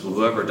up and he says, well,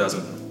 whoever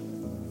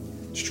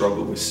doesn't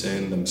struggle with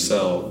sin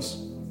themselves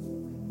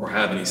or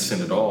have any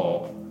sin at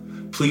all,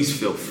 please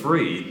feel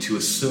free to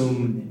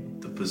assume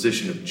the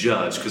position of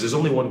judge, because there's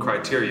only one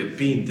criteria,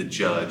 being the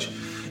judge.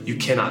 You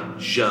cannot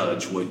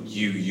judge what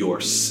you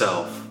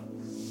yourself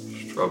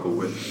struggle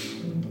with.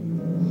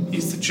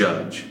 He's the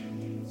judge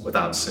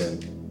without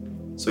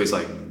sin. So he's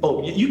like,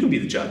 oh, you can be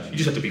the judge. You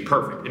just have to be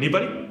perfect.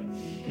 Anybody?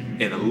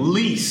 And at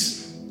least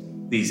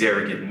these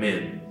arrogant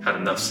men had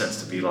enough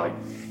sense to be like,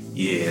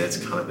 yeah, that's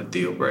kind of a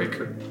deal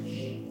breaker.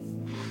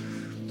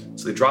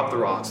 So they drop the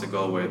rocks, they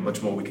go away.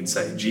 Much more we can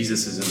say.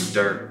 Jesus is in the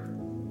dirt.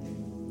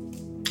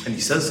 And he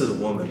says to the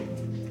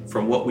woman,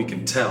 from what we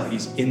can tell,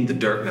 he's in the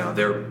dirt now.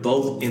 They're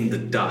both in the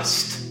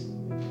dust.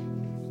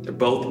 They're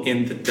both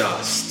in the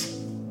dust.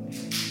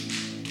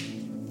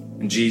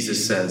 And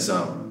Jesus says,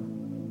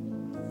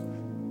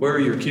 where are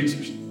your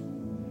accusers?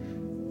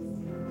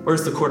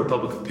 Where's the court of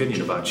public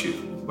opinion about you?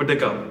 Where'd they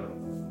go?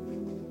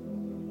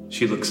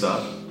 She looks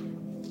up.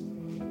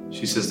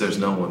 She says, there's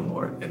no one,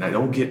 Lord. And I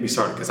don't get me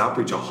started, because I'll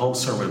preach a whole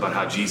sermon about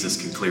how Jesus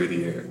can clear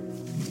the air.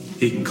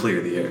 He can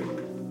clear the air.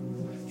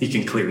 He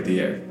can clear the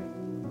air.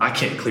 I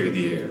can't clear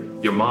the air.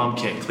 Your mom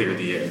can't clear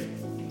the air.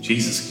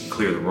 Jesus can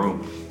clear the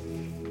room.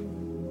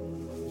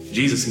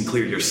 Jesus can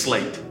clear your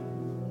slate.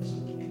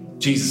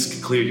 Jesus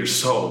can clear your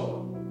soul.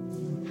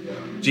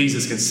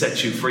 Jesus can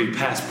set you free,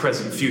 past,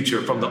 present,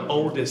 future, from the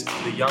oldest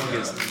to the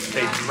youngest.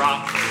 They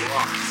drop the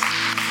rocks.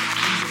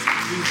 Jesus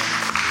can do that.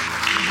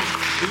 Jesus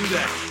can do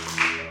that.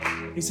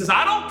 He says,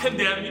 I don't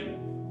condemn you.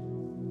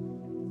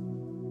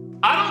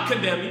 I don't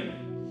condemn you.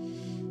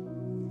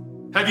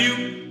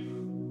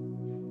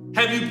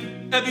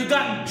 Have you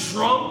gotten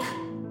drunk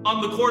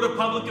on the court of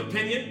public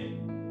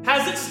opinion?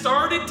 Has it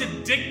started to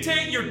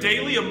dictate your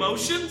daily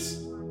emotions?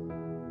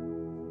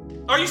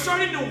 Are you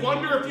starting to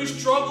wonder if you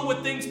struggle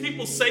with things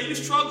people say you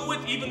struggle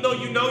with, even though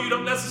you know you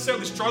don't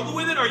necessarily struggle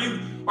with it? Are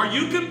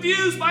you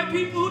confused by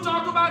people who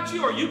talk about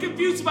you? Are you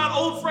confused about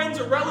old friends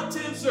or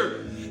relatives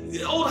or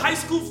old high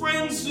school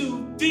friends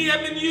who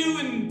DMing you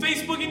and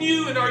Facebooking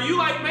you? And are you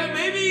like, man,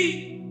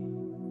 maybe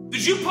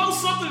did you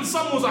post something and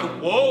someone was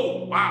like,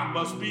 whoa, wow,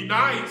 must be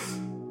nice.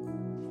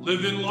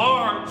 Living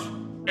large.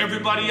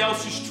 Everybody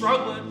else is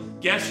struggling.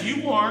 Guess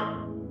you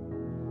aren't.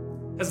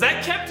 Has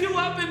that kept you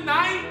up at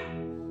night?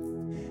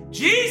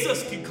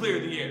 Jesus can clear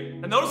the air.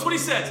 And notice what he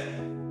says.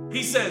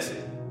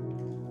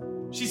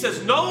 She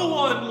says, no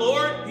one,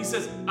 Lord. He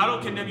says, I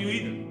don't condemn you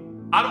either.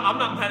 I'm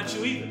not mad at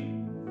you either.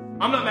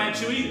 I'm not mad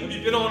at you either. Have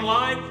you been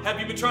online? Have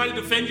you been trying to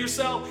defend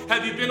yourself?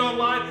 Have you been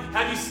online?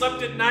 Have you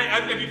slept at night?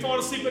 Have you fallen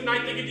asleep at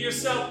night thinking to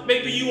yourself,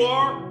 maybe you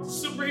are a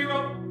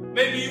superhero?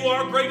 Maybe you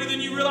are greater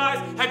than you realize?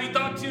 Have you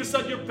thought to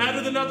yourself you're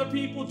better than other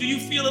people? Do you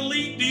feel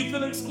elite? Do you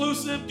feel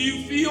exclusive? Do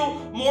you feel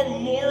more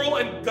moral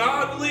and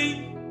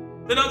godly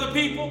than other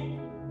people?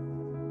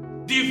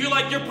 Do you feel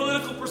like your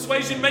political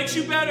persuasion makes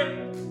you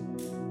better?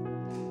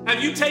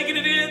 Have you taken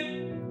it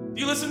in?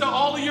 Do you listen to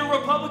all of your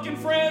Republican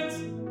friends?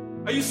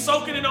 Are you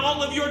soaking in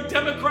all of your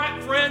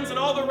Democrat friends and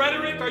all the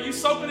rhetoric? Are you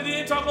soaking it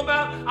in, talking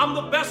about, I'm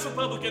the best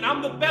Republican,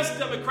 I'm the best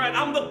Democrat,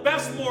 I'm the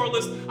best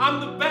moralist, I'm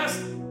the best,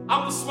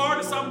 I'm the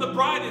smartest, I'm the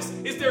brightest?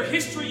 Is there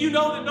history you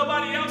know that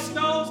nobody else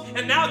knows?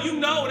 And now you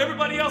know, and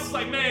everybody else is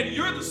like, man,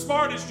 you're the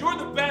smartest, you're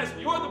the best,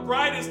 you're the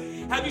brightest.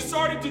 Have you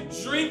started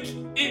to drink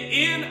it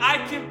in? I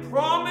can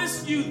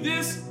promise you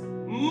this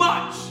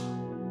much.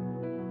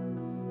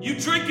 You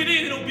drink it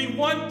in, it'll be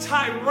one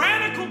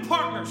tyrannical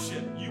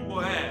partnership you will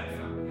have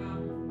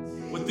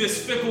with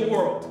this fickle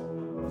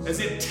world,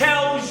 as it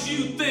tells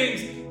you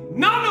things,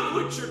 none of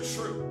which are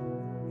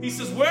true. He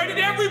says, where did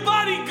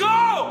everybody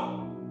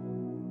go?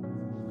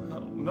 I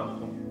don't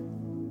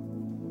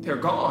know. They're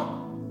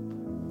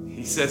gone.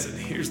 He says,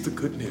 here's the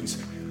good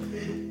news.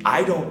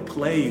 I don't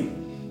play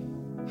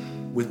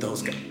with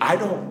those guys. I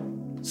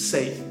don't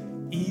say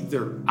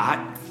either.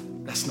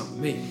 That's not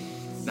me.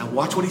 Now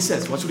watch what he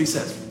says. Watch what he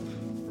says.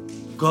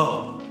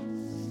 Go.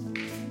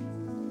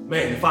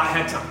 Man, if I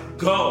had time,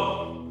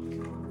 go.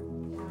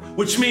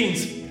 Which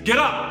means get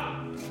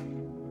up,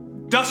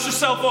 dust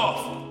yourself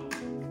off,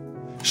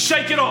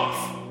 shake it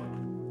off.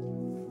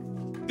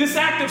 This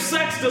act of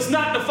sex does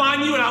not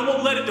define you, and I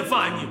won't let it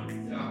define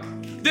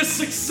you. This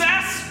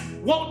success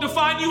won't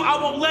define you,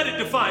 I won't let it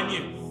define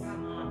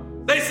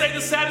you. They say the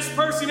saddest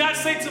person in the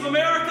United States of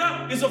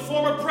America is a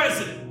former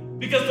president,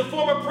 because the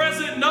former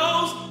president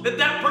knows that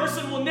that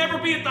person will never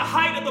be at the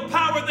height of the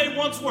power they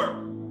once were.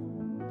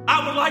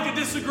 I would like to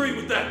disagree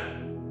with that.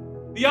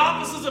 The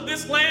offices of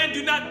this land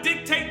do not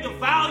dictate the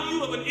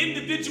value of an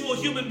individual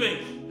human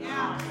being.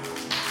 Yeah.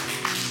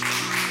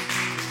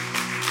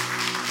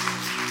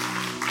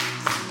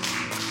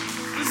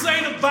 This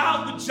ain't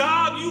about the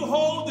job you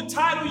hold, the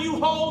title you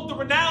hold, the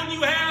renown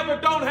you have or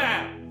don't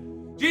have.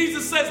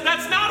 Jesus says,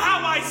 that's not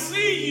how I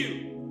see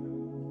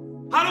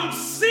you. I don't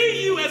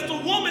see you as the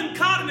woman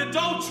caught in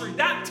adultery.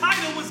 That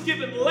title was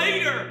given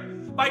later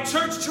by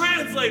church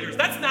translators.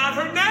 That's not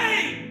her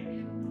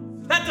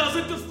name. That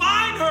doesn't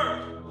define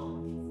her.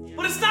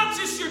 But it's not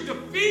just your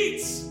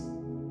defeats.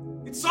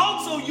 It's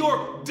also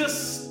your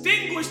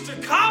distinguished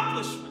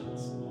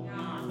accomplishments.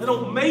 They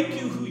don't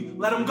make you who you.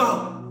 Let them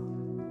go.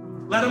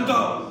 Let them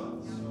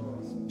go.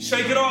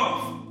 Shake it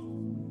off.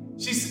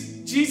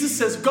 Jesus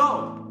says,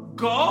 go.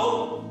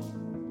 Go?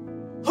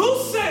 Who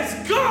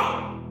says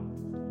go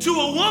to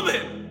a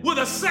woman with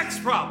a sex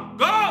problem?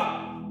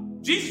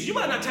 Go. Jesus, you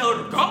might not tell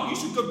her to go. You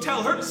should go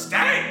tell her to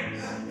stay.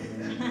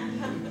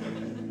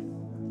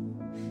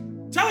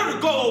 Tell her to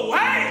go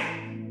away,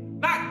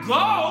 not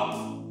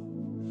go.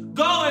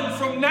 Go, and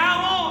from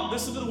now on,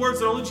 listen to the words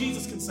that only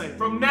Jesus can say.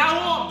 From now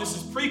on, this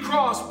is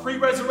pre-cross,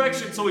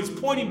 pre-resurrection, so he's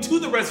pointing to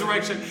the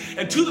resurrection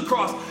and to the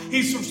cross.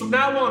 He's from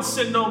now on,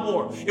 sin no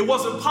more. It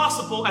wasn't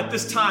possible at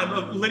this time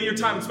of linear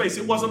time and space.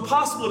 It wasn't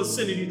possible to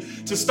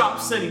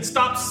stop sinning.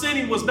 Stop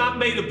sinning was not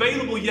made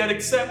available yet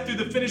except through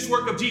the finished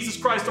work of Jesus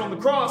Christ on the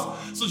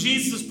cross. So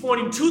Jesus is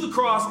pointing to the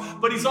cross,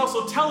 but he's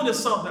also telling us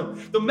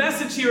something. The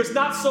message here is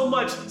not so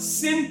much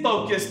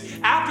sin-focused.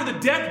 After the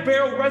death,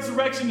 burial,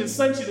 resurrection, and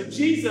ascension of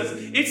Jesus,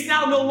 it's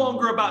now no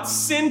longer about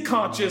sin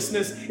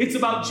consciousness. It's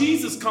about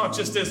Jesus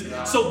consciousness.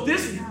 So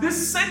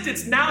this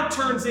sentence now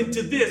turns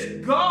into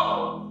this: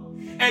 go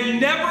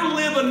and never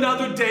live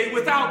another day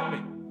without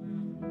me.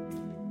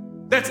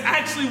 That's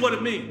actually what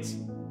it means.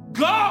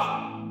 Go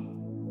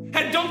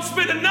and don't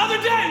spend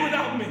another day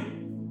without me.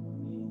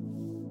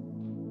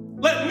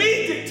 Let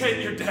me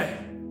dictate your day.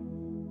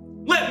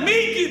 Let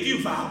me give you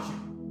value.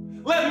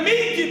 Let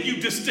me give you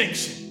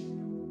distinction.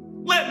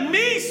 Let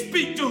me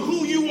speak to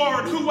who you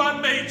are and who I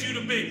made you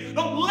to be.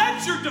 Don't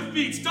let your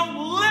defeats, don't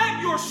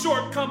let your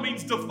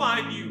shortcomings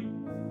define you.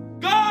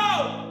 Go!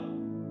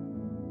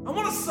 I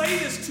want to say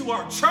this to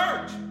our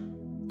church.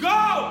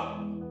 Go!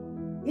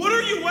 What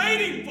are you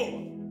waiting for?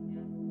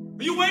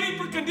 Are you waiting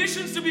for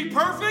conditions to be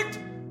perfect?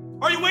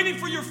 Are you waiting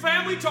for your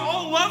family to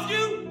all love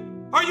you?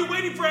 Are you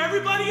waiting for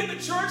everybody in the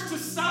church to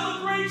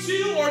celebrate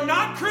you or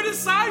not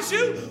criticize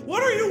you?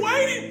 What are you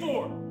waiting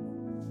for?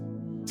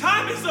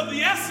 Time is of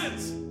the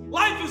essence.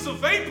 Life is a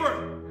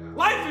vapor.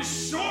 Life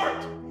is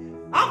short.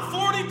 I'm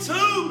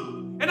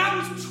 42 and I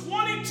was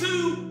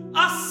 22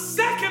 a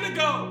second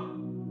ago.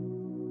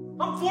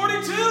 I'm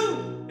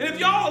 42. And if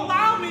y'all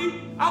allow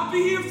me, I'll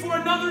be here for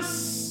another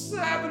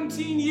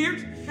 17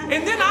 years.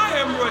 And then I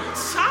am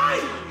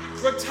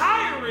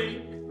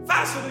retiring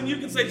faster than you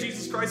can say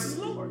Jesus Christ is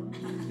Lord.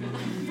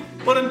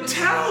 But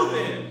until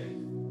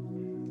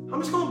then, I'm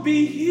just going to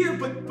be here.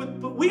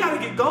 But we got to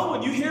get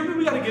going. You hear me?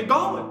 We got to get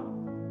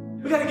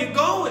going. We got to get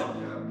going.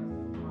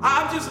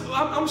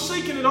 I'm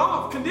shaking it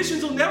off.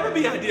 Conditions will never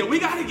be ideal. We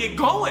got to get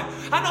going.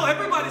 I know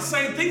everybody's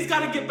saying things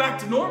got to get back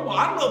to normal.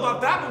 I don't know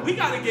about that, but we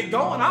got to get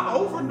going. I'm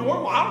over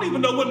normal. I don't even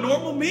know what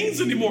normal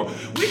means anymore.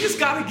 We just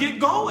got to get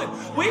going.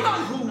 We know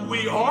who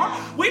we are.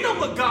 We know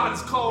what God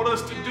has called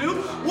us to do.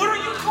 What are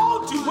you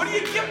called to? What are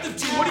you gifted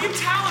to? What are you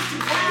talented?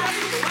 What are you ready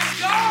to? Let's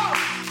go.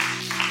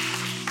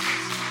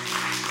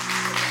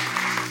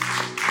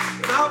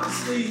 And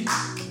obviously,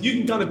 you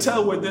can kind of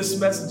tell where this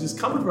message is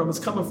coming from. It's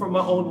coming from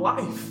my own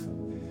life.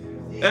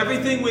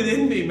 Everything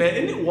within me, man.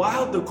 Isn't it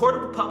wild? The court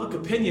of public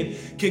opinion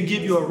can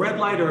give you a red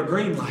light or a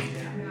green light.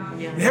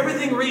 Yeah. And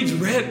everything reads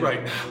red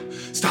right now.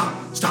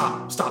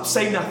 Stop.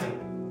 Say nothing.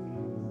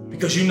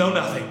 Because you know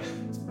nothing.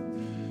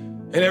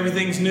 And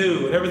everything's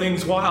new and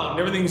everything's wild and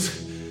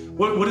everything's,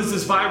 what is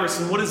this virus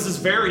and what is this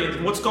variant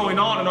and what's going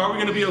on and are we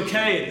going to be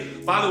okay?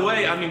 And by the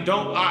way, I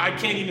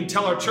can't even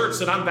tell our church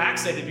that I'm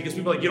vaccinated because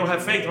people are like, you don't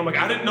have faith. And I'm like,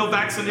 I didn't know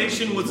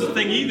vaccination was a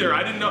thing either.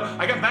 I didn't know.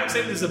 I got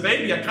vaccinated as a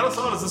baby. I kind of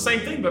saw it as the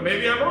same thing, but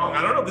maybe I'm wrong.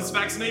 I don't know. This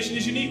vaccination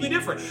is uniquely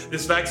different.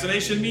 This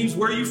vaccination means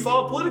where you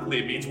fall politically.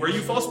 It means where you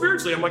fall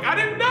spiritually. I'm like, I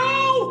didn't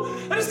know.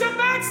 I just got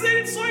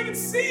vaccinated so I can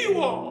see you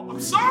all. I'm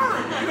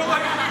sorry.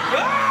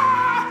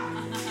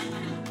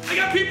 I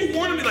got people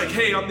warning me like,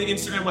 hey, on the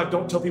Instagram Live,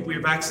 don't tell people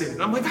you're vaccinated.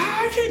 And I'm like,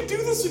 I can't do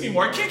this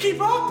anymore. I can't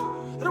keep up.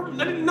 I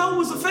didn't know it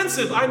was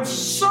offensive. I'm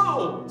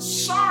so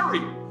sorry.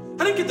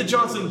 I didn't get the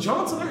Johnson &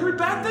 Johnson. I heard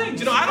bad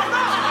things. I don't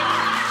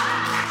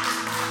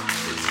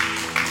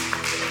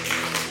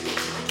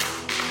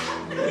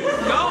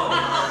know. No,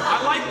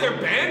 I like their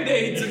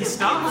Band-Aids and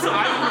stuff, so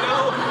I don't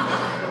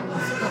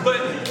know. But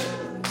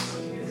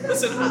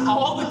listen,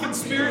 all the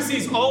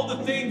conspiracies, all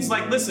the things,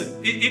 listen,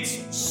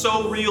 it's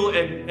so real,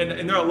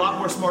 and there are a lot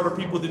more smarter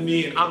people than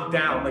me, and I'm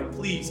down.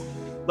 Please,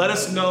 let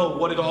us know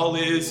what it all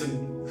is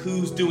and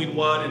who's doing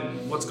what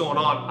and what's going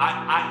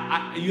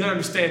on. You gotta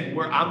understand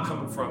where I'm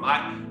coming from.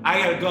 I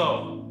gotta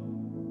go.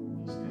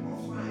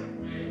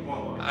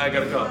 I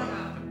gotta go.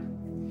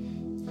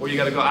 Where you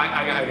gotta go?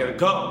 I gotta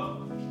go.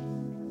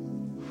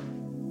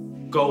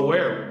 go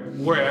where?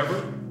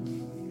 Wherever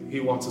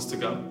he wants us to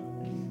go.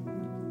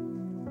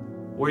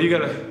 Where you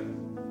gotta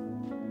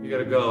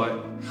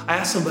go. I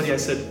asked somebody, I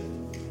said,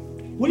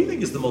 what do you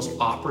think is the most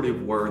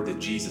operative word that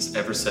Jesus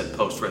ever said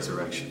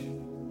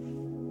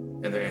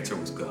post-resurrection? And their answer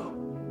was go.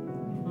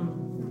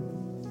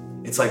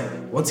 It's like,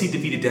 once he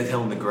defeated death,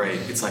 hell, and the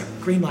grave, it's like,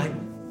 green light.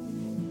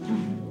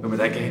 Remember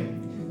that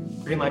game?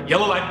 Green light,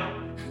 yellow light,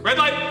 red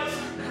light.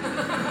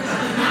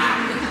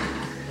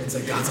 It's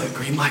like, God's like,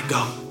 green light,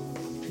 go.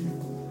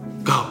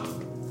 Go.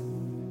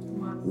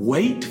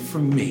 Wait for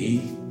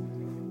me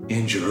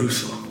in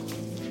Jerusalem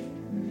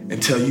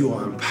until you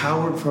are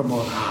empowered from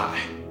on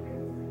high.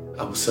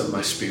 I will send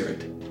my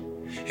spirit,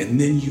 and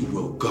then you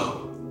will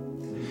go,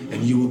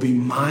 and you will be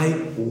my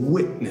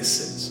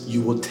witnesses.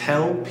 You will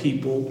tell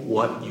people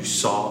what you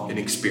saw and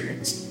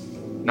experienced.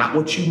 Not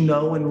what you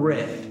know and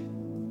read,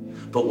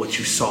 but what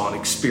you saw and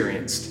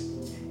experienced.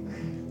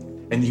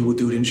 And you will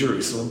do it in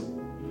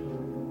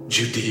Jerusalem,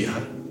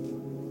 Judea,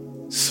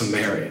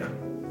 Samaria,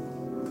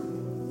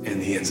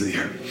 and the ends of the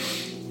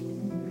earth.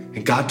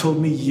 And God told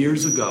me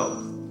years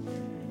ago,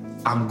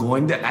 I'm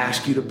going to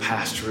ask you to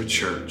pastor a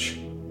church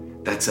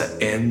that's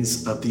an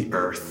ends of the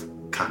earth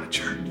kind of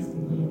church.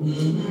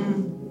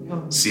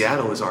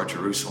 Seattle is our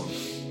Jerusalem.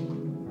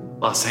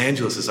 Los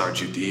Angeles is our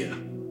Judea.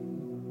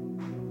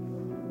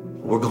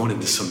 We're going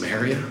into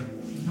Samaria,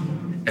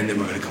 and then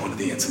we're going to go into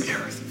the ends of the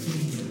earth.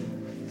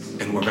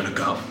 And we're going to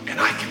go. And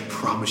I can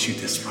promise you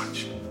this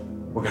much.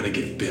 We're going to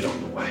get bit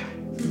on the way.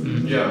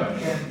 Yeah.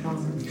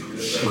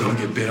 We're going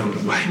to get bit on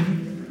the way.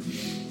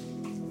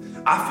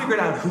 I figured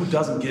out who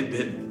doesn't get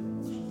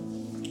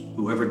bitten.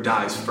 Whoever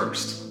dies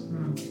first.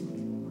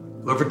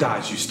 Whoever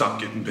dies, you stop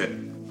getting bit.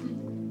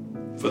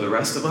 For the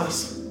rest of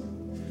us,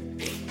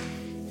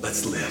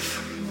 let's live.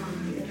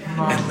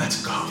 And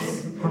let's go.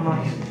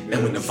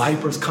 And when the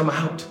vipers come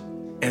out,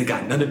 and it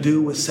got nothing to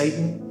do with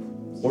Satan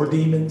or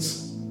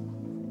demons,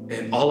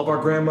 and all of our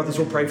grandmothers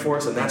will pray for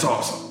us, and that's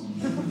awesome.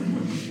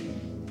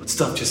 But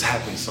stuff just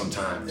happens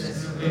sometimes.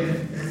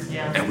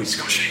 And we just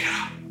go shake it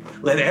out.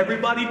 Let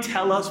everybody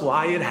tell us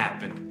why it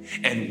happened,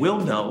 and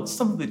we'll know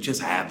some of it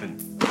just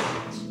happened.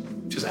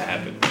 Just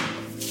happened.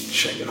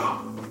 Shake it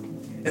off.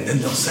 And then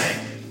they'll say,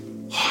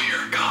 oh,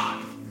 you're a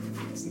God.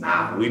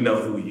 Nah, we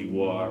know who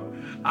you are.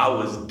 I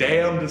was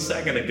damned a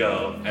second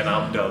ago, and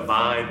I'm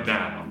divine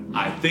now.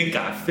 I think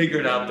I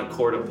figured out the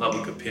court of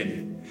public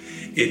opinion.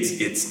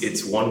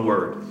 It's one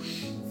word,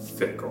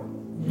 fickle.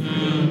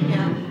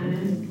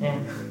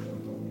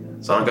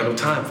 So I don't got no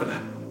time for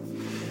that.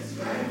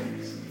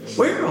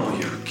 Where are all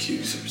your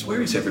accusers?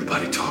 Where is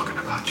everybody talking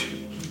about you?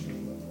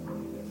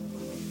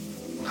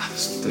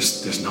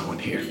 There's no one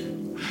here.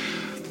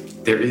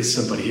 There is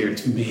somebody here.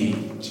 It's me,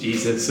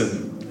 Jesus,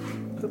 and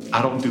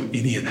I don't do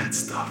any of that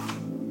stuff.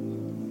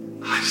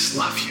 I just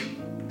love you.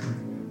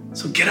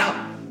 So get up,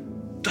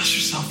 dust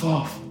yourself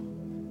off.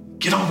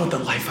 Get on with the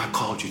life I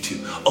called you to.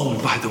 Oh,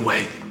 and by the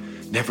way,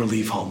 never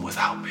leave home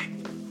without me.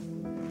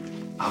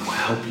 I will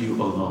help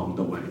you along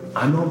the way.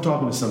 I know I'm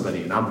talking to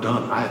somebody and I'm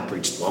done. I have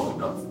preached long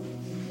enough.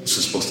 This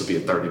is supposed to be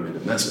a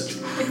 30-minute message.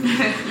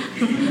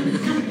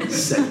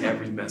 Set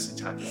every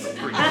message I've ever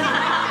preached.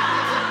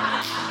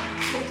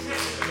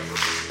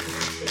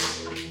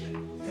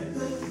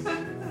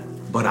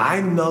 But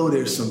I know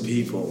there's some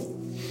people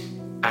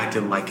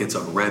acting like it's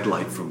a red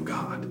light from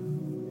God.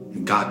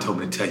 And God told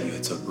me to tell you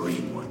it's a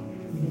green one.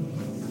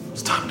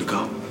 It's time to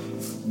go.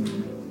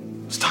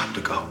 It's time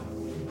to go.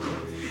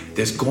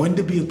 There's going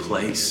to be a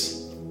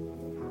place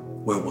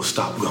where we'll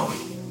stop going.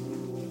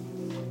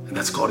 And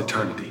that's called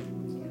eternity.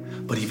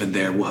 But even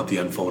there, we'll have the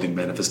unfolding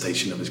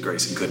manifestation of his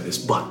grace and goodness.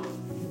 But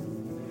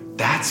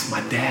that's,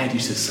 my dad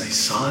used to say,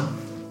 son,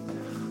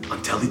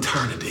 until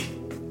eternity,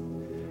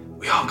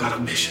 we all got a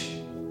mission.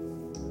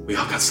 We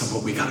all got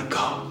somewhere we gotta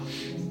go.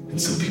 And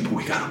some people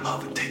we gotta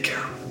love and take care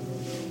of.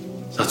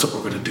 So that's what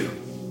we're gonna do.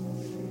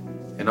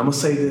 And I'm gonna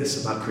say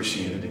this about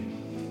Christianity.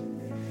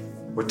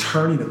 We're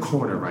turning a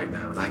corner right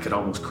now, and I could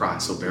almost cry,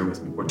 so bear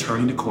with me. We're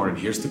turning the corner, and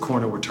here's the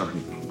corner we're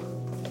turning.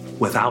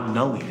 Without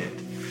knowing it,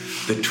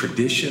 the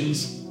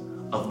traditions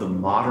of the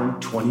modern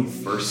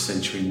 21st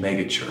century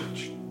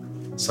megachurch,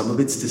 some of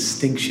its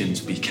distinctions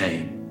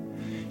became,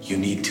 you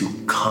need to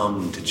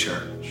come to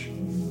church.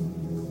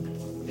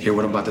 Hear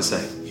what I'm about to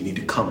say. You need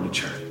to come to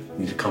church. You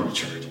need to come to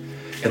church.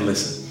 And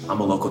listen, I'm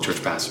a local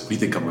church pastor. What do you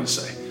think I'm gonna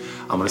say?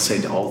 I'm gonna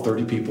say to all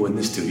 30 people in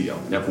the studio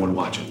and everyone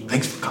watching,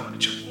 thanks for coming to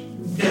church.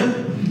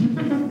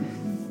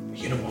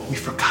 You know what we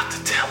forgot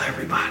to tell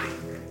everybody?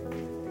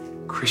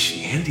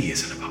 Christianity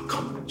isn't about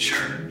coming to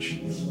church.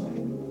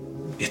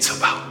 It's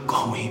about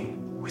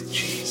going with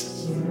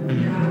Jesus.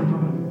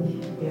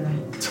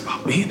 It's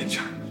about being in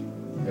church.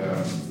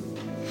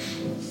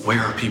 Where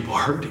are people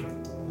hurting?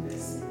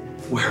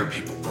 Where are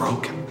people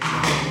broken?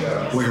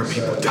 Where are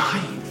people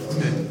dying?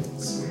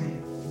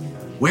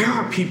 Where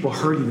are people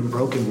hurting and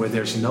broken where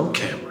there's no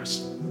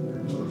cameras?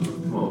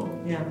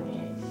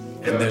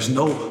 And there's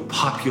no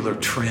popular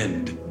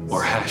trend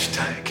or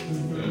hashtag?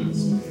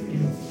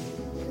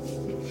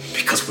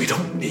 Because we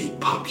don't need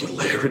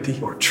popularity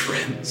or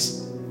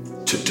trends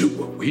to do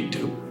what we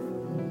do.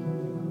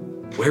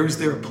 Where is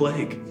there a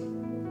plague?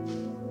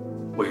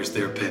 Where is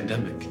there a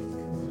pandemic?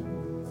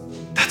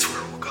 That's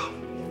where we'll go.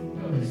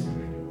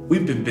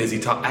 We've been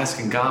busy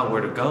asking God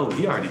where to go.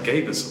 He already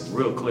gave us some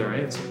real clear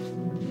answers.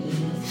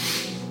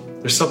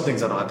 There's some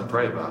things I don't have to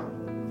pray about,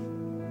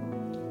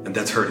 and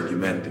that's hurting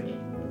humanity.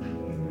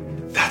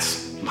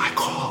 That's my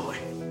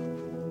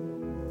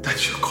calling.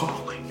 That's your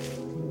calling.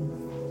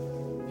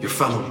 Your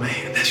fellow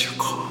man, that's your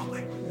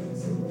calling.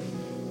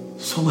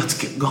 So let's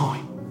get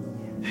going.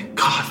 And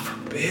God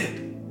forbid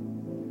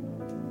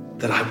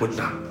that I would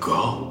not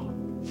go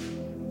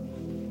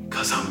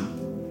because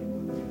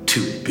I'm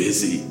too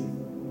busy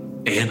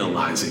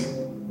analyzing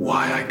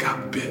why I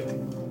got bit.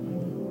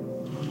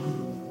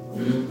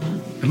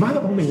 Am I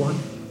the only one?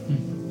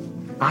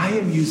 I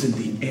am using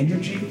the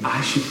energy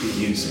I should be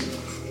using.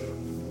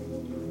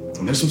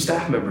 And there's some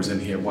staff members in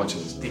here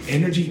watching this. The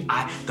energy,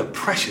 the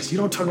precious, you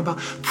know what I'm talking about?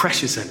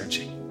 Precious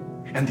energy.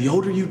 And the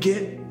older you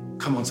get,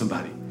 come on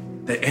somebody,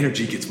 the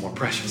energy gets more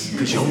precious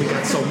because you only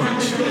got so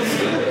much.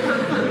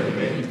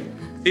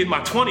 In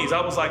my 20s,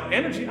 I was like,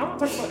 energy? I don't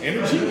talk about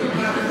energy.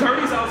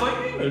 30s, I was like,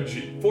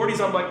 energy. 40s,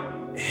 I'm like,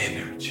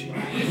 energy.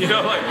 You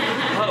know, like,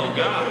 oh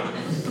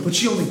God.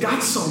 But you only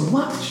got so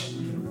much.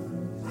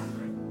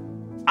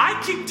 I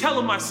keep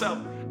telling myself,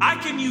 I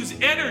can use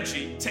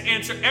energy to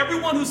answer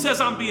everyone who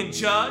says I'm being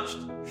judged,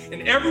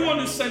 and everyone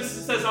who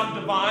says I'm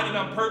divine and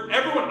I'm perfect,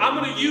 everyone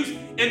I'm going to use,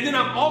 and then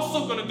I'm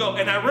also going to go.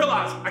 And I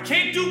realize I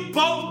can't do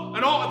both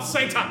and all at the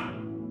same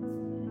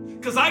time.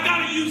 Because I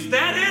got to use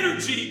that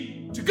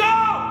energy to go.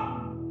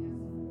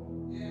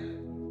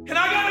 And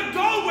I got to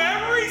go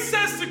wherever he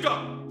says to go.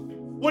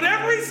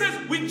 Whatever he says,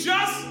 we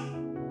just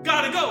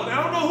got to go. And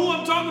I don't know who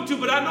I'm talking to,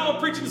 but I know I'm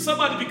preaching to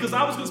somebody because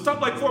I was going to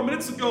stop like 4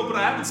 minutes ago, but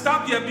I haven't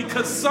stopped yet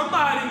because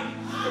somebody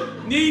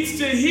needs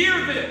to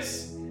hear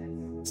this.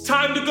 It's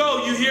time to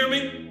go, you hear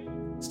me?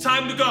 It's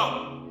time to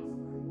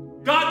go.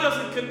 God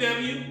doesn't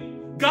condemn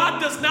you. God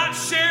does not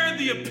share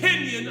the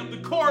opinion of the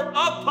court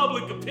of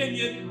public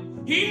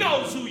opinion. He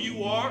knows who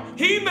you are.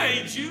 He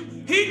made you.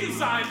 He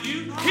designed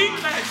you. He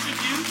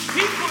fashioned you.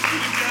 He put you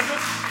together.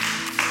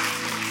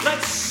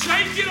 Let's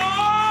shake it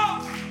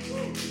off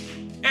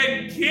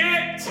and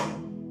get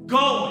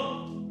going.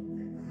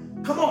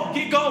 Come on,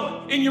 get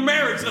going. In your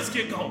marriage, let's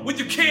get going. With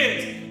your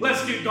kids,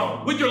 let's get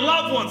going. With your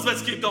loved ones,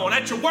 let's get going.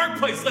 At your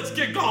workplace, let's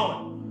get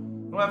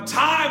going. We don't have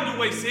time to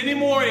waste any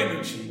more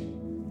energy.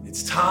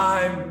 It's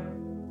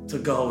time to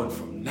go. And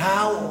from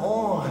now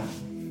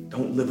on,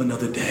 don't live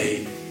another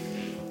day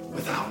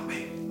without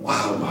me.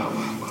 Wow.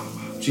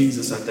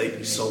 Jesus, I thank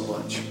you so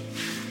much.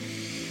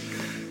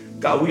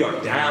 God, we are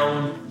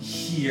down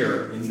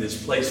here in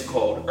this place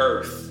called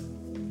earth.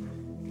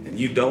 And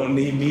you don't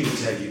need me to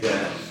tell you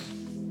that.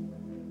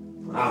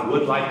 I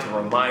would like to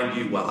remind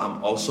you, while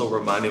I'm also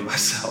reminding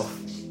myself,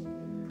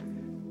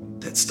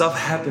 that stuff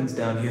happens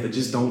down here that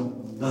just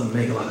doesn't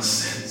make a lot of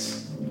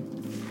sense.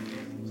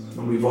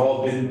 And we've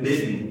all been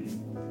bitten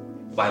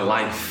by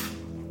life.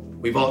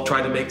 We've all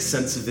tried to make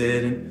sense of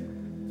it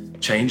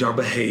and change our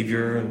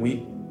behavior,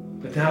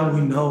 but now we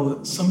know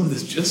that some of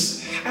this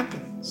just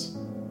happens.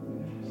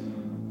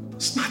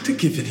 It's not to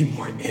give any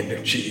more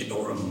energy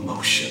or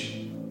emotion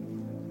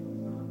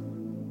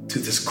to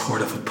this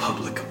court of a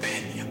public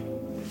opinion.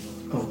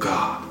 Oh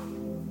God,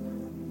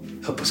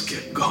 help us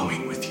get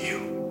going with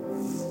you.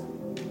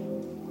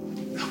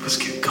 Help us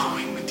get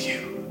going with you.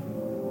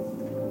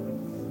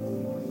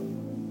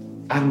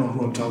 I don't know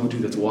who I'm talking to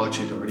that's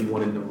watching or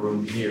anyone in the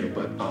room here,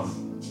 but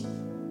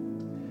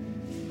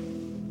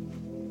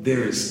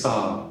there's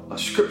a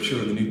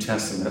scripture in the New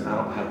Testament. I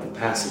don't have the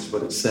passage,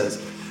 but it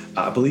says,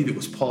 I believe it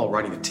was Paul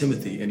writing to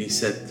Timothy, and he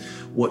said,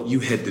 what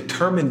you had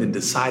determined and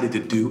decided to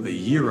do a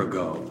year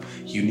ago,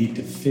 you need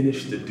to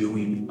finish the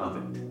doing of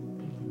it.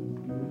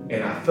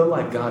 And I feel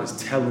like God is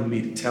telling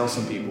me to tell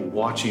some people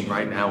watching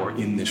right now or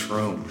in this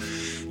room,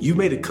 you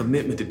made a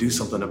commitment to do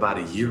something about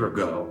a year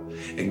ago,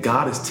 and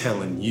God is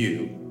telling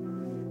you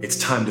it's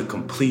time to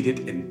complete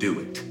it and do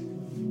it.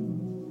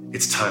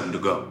 It's time to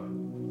go.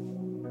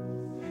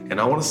 And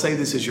I want to say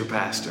this as your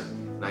pastor,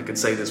 and I can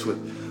say this with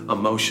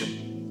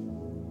emotion,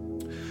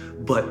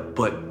 but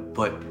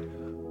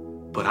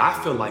I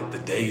feel like the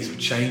days are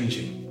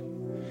changing.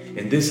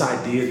 And this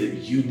idea that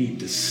you need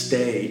to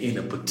stay in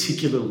a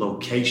particular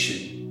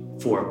location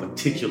for a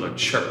particular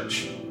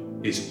church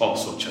is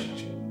also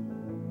changing.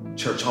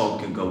 Church home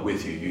can go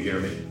with you, you hear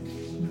me?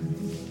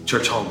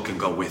 Church home can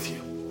go with you.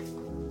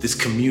 This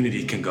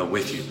community can go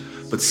with you.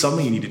 But some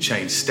of you need to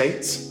change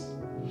states.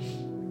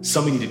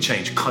 Some of you need to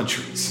change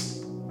countries.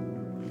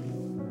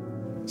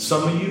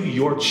 Some of you,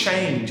 your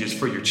change is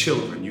for your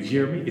children. You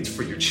hear me? It's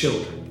for your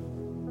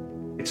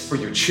children. It's for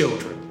your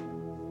children.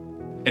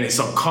 And it's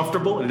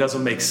uncomfortable and it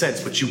doesn't make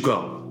sense, but you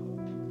go.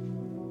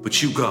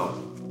 But you go.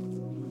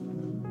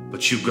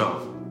 But you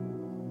go.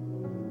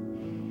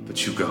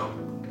 But you go.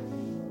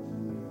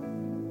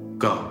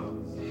 Go.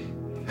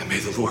 And may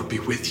the Lord be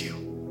with you,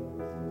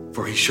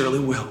 for he surely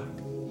will.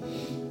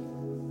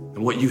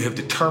 And what you have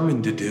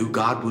determined to do,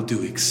 God will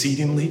do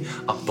exceedingly,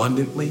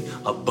 abundantly,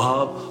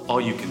 above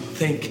all you can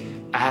think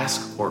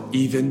ask or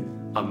even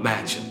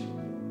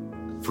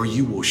imagine. For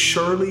you will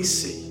surely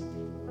see,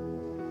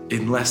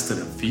 in less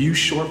than a few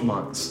short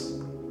months,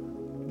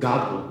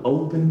 God will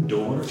open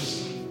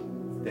doors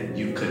that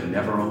you could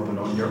never open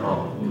on your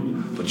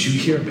own. But you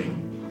hear me.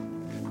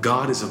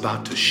 God is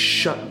about to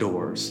shut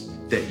doors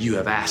that you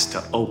have asked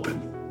to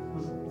open.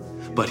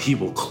 But he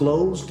will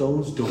close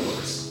those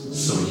doors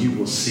so you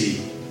will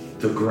see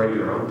the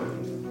greater open.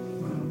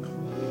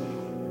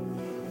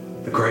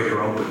 The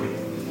greater opening.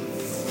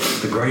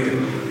 The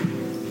greater.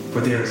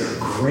 For there is a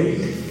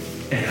great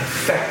and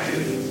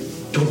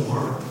effective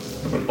door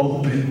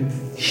open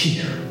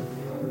here.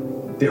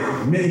 There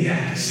are many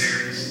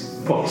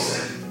adversaries, Paul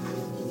said,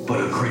 but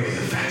a great and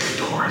effective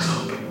door is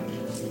open.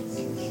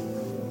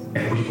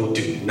 And we will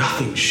do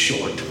nothing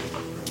short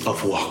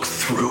of walk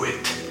through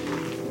it.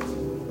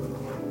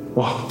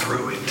 Walk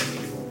through it.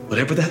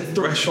 Whatever that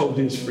threshold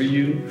is for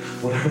you,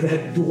 whatever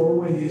that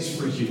doorway is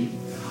for you,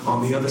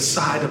 on the other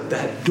side of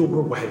that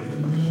doorway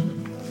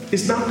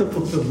is not the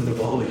fulfillment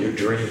of all of your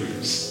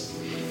dreams,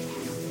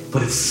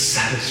 but it's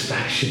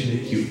satisfaction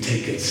that you've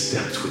taken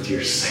steps with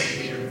your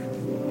Savior.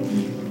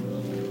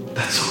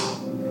 That's all.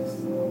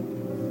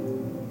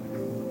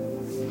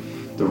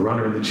 The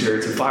runner in the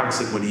chariots of fire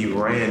said when he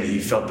ran, he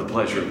felt the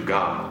pleasure of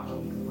God.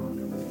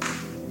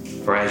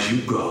 For as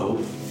you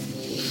go,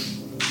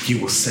 you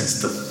will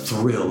sense the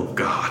thrill of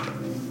God.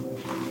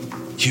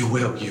 You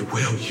will.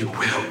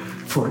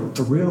 For it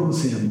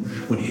thrills him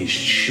when his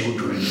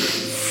children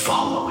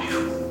follow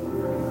him.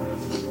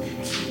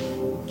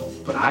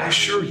 But I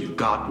assure you,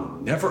 God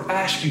will never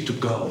ask you to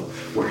go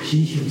where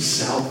he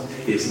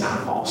himself is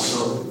not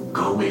also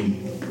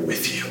going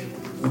with you.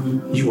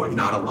 You are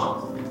not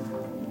alone.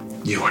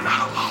 You are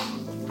not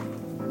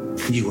alone.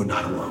 You are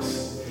not alone.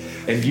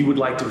 And you would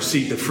like to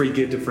receive the free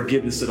gift of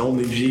forgiveness that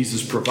only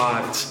Jesus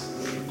provides.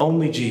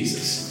 Only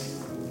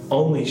Jesus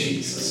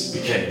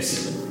became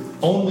sin.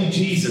 Only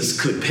Jesus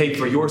could pay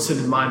for your sin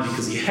and mine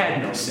because he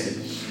had no sin.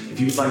 If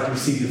you would like to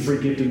receive the free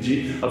gift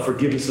of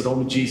forgiveness that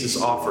only Jesus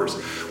offers,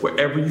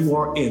 wherever you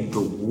are in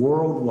the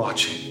world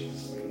watching,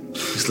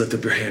 just lift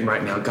up your hand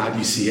right now. God,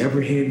 you see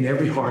every hand and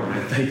every heart, and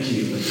I thank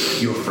you.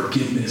 Your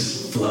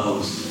forgiveness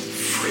flows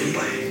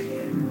freely.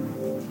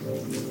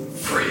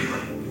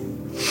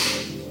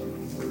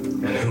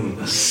 And whom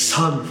the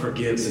Son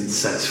forgives and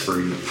sets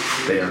free,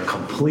 they are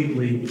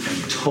completely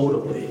and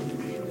totally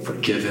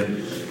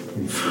forgiven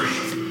and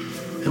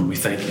free. And we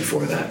thank you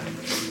for that.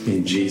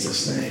 In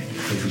Jesus' name.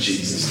 In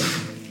Jesus'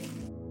 name.